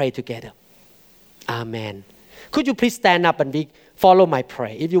going to pray together. Amen. Could you please stand up and follow my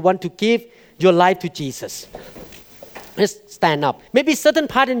prayer? If you want to give your life to Jesus, let's stand up. Maybe certain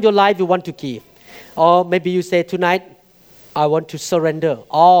part in your life you want to give. Or maybe you say, tonight I want to surrender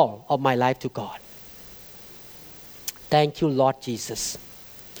all of my life to God. Thank you, Lord Jesus.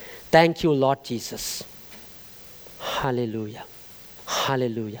 Thank you, Lord Jesus. Hallelujah.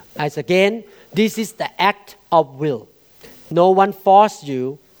 Hallelujah. As again, this is the act of will. No one forced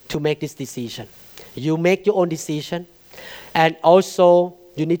you to make this decision. You make your own decision. And also,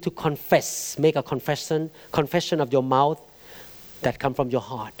 you need to confess, make a confession of your mouth that comes from your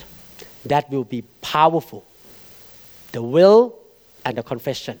heart. That will be powerful. The will and the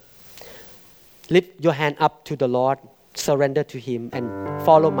confession. Lift your hand up to the Lord, surrender to Him, and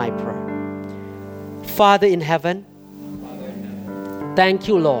follow my prayer. Father in heaven, thank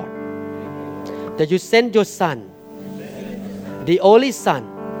you, Lord, that you sent your Son, the only Son,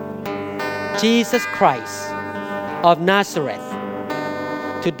 Jesus Christ of Nazareth,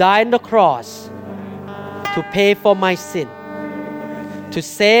 to die on the cross, to pay for my sin, to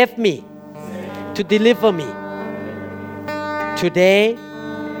save me, to deliver me. Today,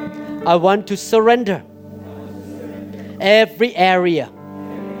 I want to surrender every area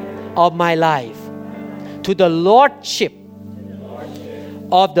of my life to the Lordship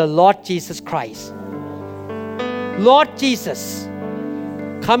of the Lord Jesus Christ. Lord Jesus,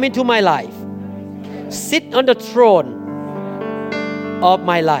 come into my life. Sit on the throne of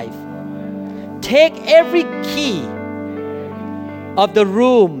my life. Take every key of the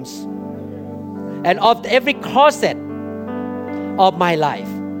rooms and of every closet of my life.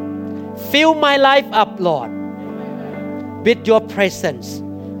 Fill my life up, Lord, with your presence.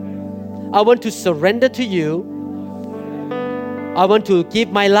 I want to surrender to you. I want to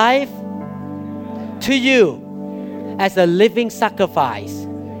give my life to you as a living sacrifice.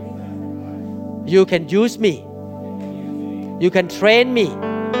 You can use me. You can train me.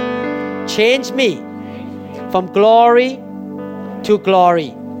 Change me from glory to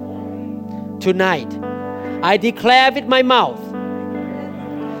glory. Tonight, I declare with my mouth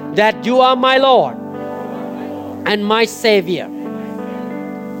that you are my Lord and my Savior.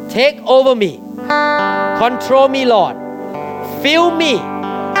 Take over me. Control me, Lord. Fill me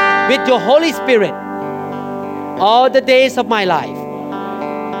with your Holy Spirit all the days of my life.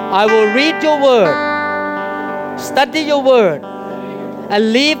 I will read your word, study your word,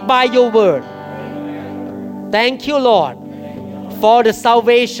 and live by your word. Thank you, Lord, for the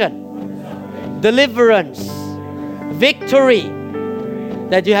salvation, deliverance, victory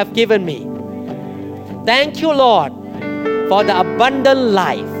that you have given me. Thank you, Lord, for the abundant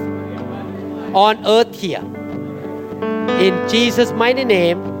life on earth here. In Jesus' mighty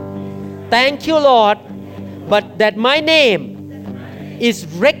name, thank you, Lord, but that my name is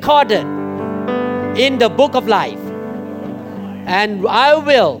recorded in the book of life, and I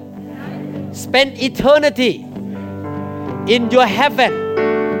will spend eternity in your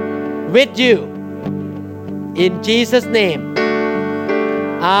heaven with you. In Jesus' name,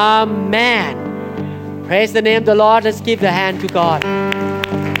 amen. Praise the name of the Lord. Let's give the hand to God.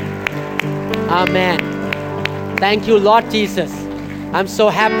 Amen. Thank you, Lord Jesus. I'm so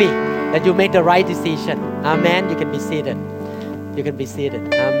happy that you made the right decision. Amen. You can be seated. You can be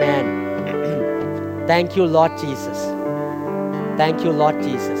seated. Amen. Thank you, Lord Jesus. Thank you, Lord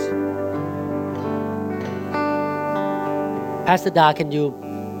Jesus. Pastor Da, can you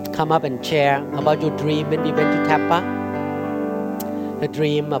come up and share about your dream when we went to Tampa? The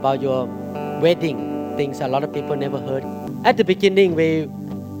dream about your wedding, things a lot of people never heard. At the beginning, we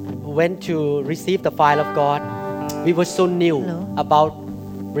went to receive the fire of God. We were so new about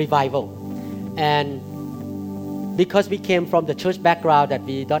revival. And because we came from the church background that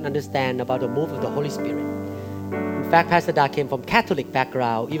we don't understand about the move of the Holy Spirit. In fact, Pastor Da came from Catholic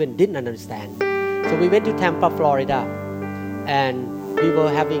background, even didn't understand. So we went to Tampa, Florida, and we were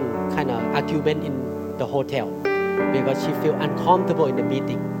having kind of argument in the hotel because she felt uncomfortable in the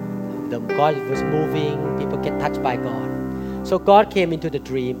meeting. God was moving, people get touched by God. So God came into the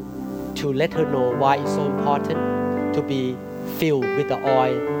dream to let her know why it's so important to be filled with the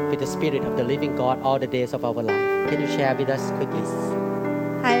oil, with the Spirit of the living God all the days of our life. Can you share with us quickly?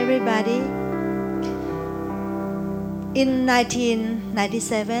 Hi everybody. In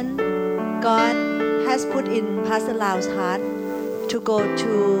 1997, God has put in Pastor Lau's heart to go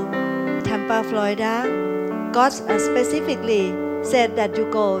to Tampa, Florida. God specifically said that you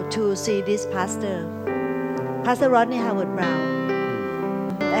go to see this pastor, Pastor Rodney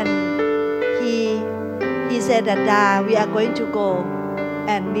Howard-Browne. And he said that we are going to go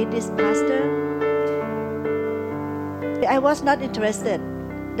and meet this pastor. I was not interested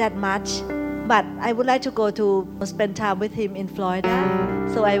that much, but I would like to go to spend time with him in Florida.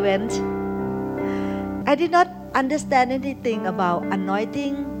 So I went. I did not understand anything about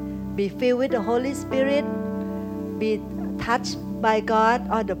anointing, be filled with the Holy Spirit, be touched by God,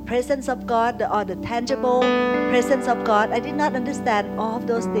 or the presence of God, or the tangible presence of God. I did not understand all of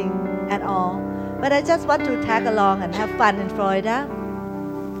those things at all. But I just want to tag along and have fun in Florida.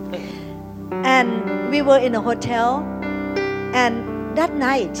 And we were in a hotel. And that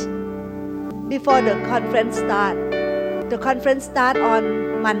night, before the conference start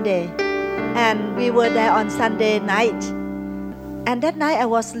on Monday. And we were there on Sunday night. And that night I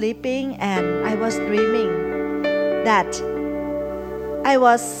was sleeping and I was dreaming that I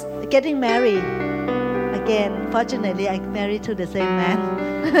was getting married. Again, fortunately, I married to the same man.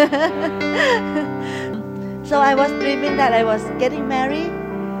 So I was dreaming that I was getting married.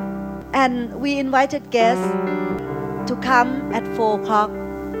 And we invited guests to come at 4 o'clock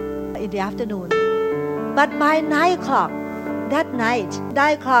in the afternoon. But by 9 o'clock, that night,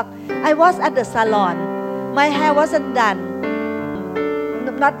 9 o'clock, I was at the salon. My hair wasn't done,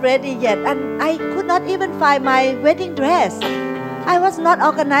 not ready yet, and I could not even find my wedding dress. I was not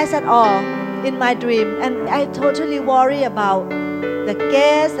organized at all in my dream, and I totally worry about the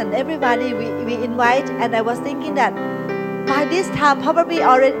guests and everybody we invite, and I was thinking that by this time probably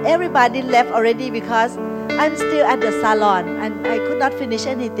already everybody left already because I'm still at the salon and I could not finish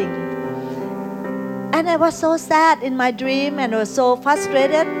anything. And I was so sad in my dream and I was so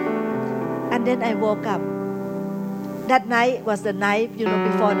frustrated. And then I woke up. That night was the night,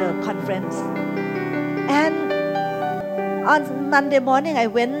 before the conference. And on Monday morning, I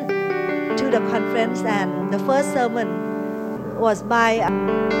went to the conference and the first sermon was by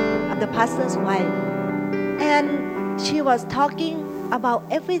the pastor's wife. And she was talking about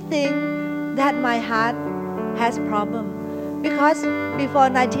everything that my heart has problem. Because before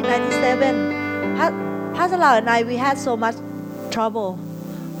 1997, Pastor Lau and I, we had so much trouble.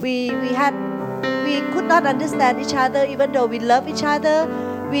 We could not understand each other, even though we love each other.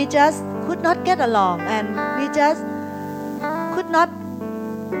 We just could not get along, and we just could not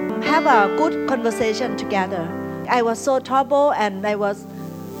have a good conversation together. I was so troubled, and I was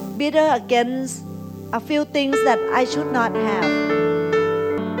bitter against a few things that I should not have.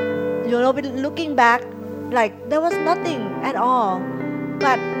 Looking back, like there was nothing at all.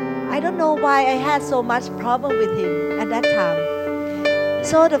 But I don't know why I had so much problem with him at that time.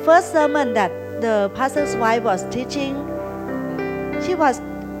 So the first sermon that the pastor's wife was teaching, she was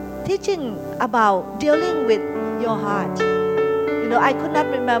teaching about dealing with your heart. I could not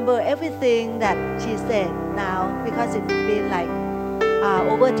remember everything that she said now because it's been like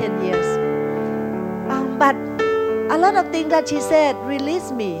over 10 years. But a lot of things that she said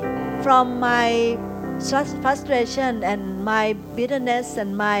released me from my frustration and my bitterness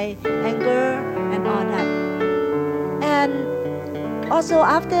and my anger and all that. And also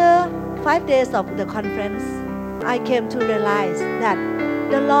after 5 days of the conference, I came to realize that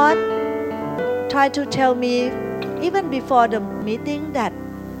the Lord tried to tell me even before the meeting that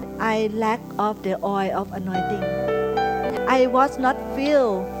I lack of the oil of anointing. I was not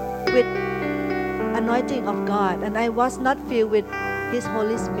filled with anointing of God, and I was not filled with His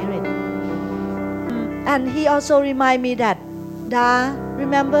Holy Spirit. And he also remind me that,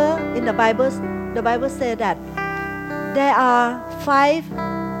 remember in the Bible said that there are 5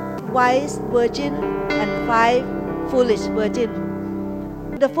 wise virgin and 5 foolish virgin.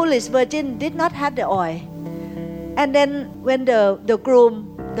 The foolish virgin did not have the oil. And then when the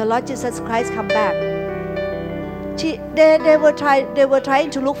groom, the Lord Jesus Christ, come back, they were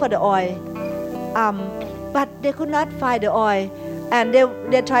trying to look for the oil, but they could not find the oil. And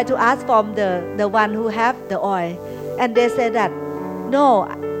they tried to ask from the one who have the oil, and they said that, no,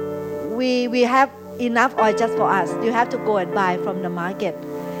 we have enough oil just for us. You have to go and buy from the market.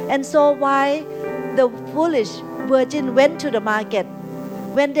 And so why the foolish virgin went to the market,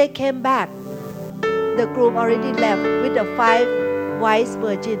 when they came back, the groom already left with the 5 wise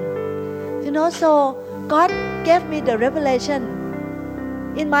virgin. So God gave me the revelation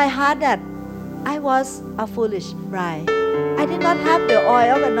in my heart that I was a foolish bride. I did not have the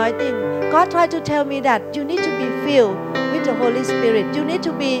oil of anointing. God tried to tell me that you need to be filled with the Holy Spirit. You need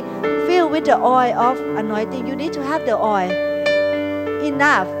to be filled with the oil of anointing. You need to have the oil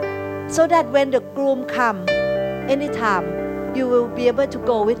enough so that when the groom comes, anytime, you will be able to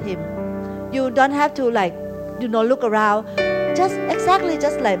go with him. You don't have to look around. Just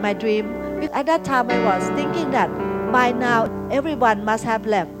like my dream. At that time I was thinking that by now everyone must have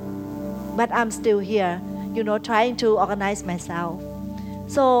left. But I'm still here, trying to organize myself.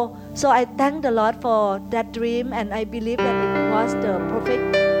 So I thank the Lord for that dream, and I believe that it was the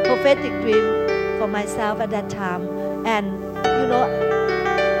prophetic dream for myself at that time. And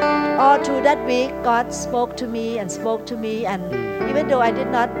all through that week, God spoke to me, and even though I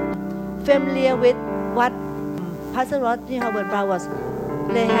did not familiar with what Pastor Rodney Howard-Browne was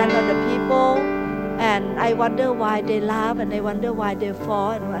lay hand on the people, and I wonder why they laugh, and I wonder why they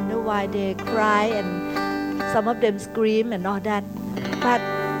fall, and wonder why they cry, and some of them scream and all that. But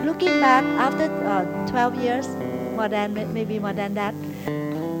looking back after 12 years, maybe more than that,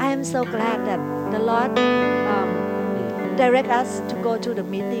 I am so glad that the Lord direct us to go to the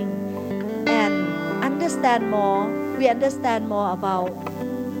meeting and understand more. We understand more about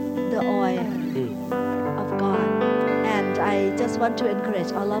the oil of God. And I just want to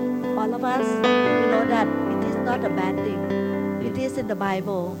encourage all of us to know that it is not a bad thing. It is in the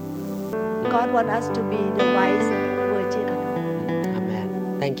Bible. God wants us to be the wise virgin. Amen.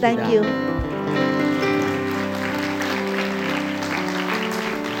 Thank you. Thank you.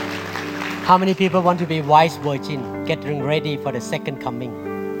 How many people want to be wise virgin, getting ready for the second coming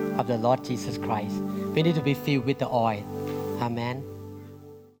of the Lord Jesus Christ? We need to be filled with the oil. Amen.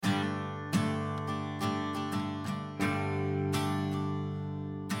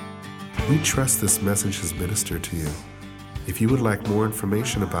 We trust this message has ministered to you. If you would like more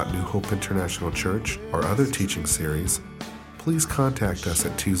information about New Hope International Church or other teaching series, please contact us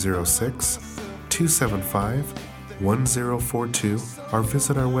at 206-275-1042 or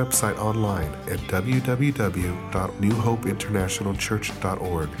visit our website online at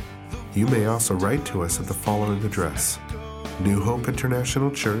www.newhopeinternationalchurch.org. You may also write to us at the following address: New Hope International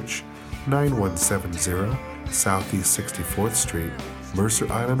Church, 9170 Southeast 64th Street, Mercer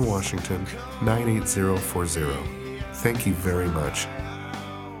Island, Washington, 98040. Thank you very much.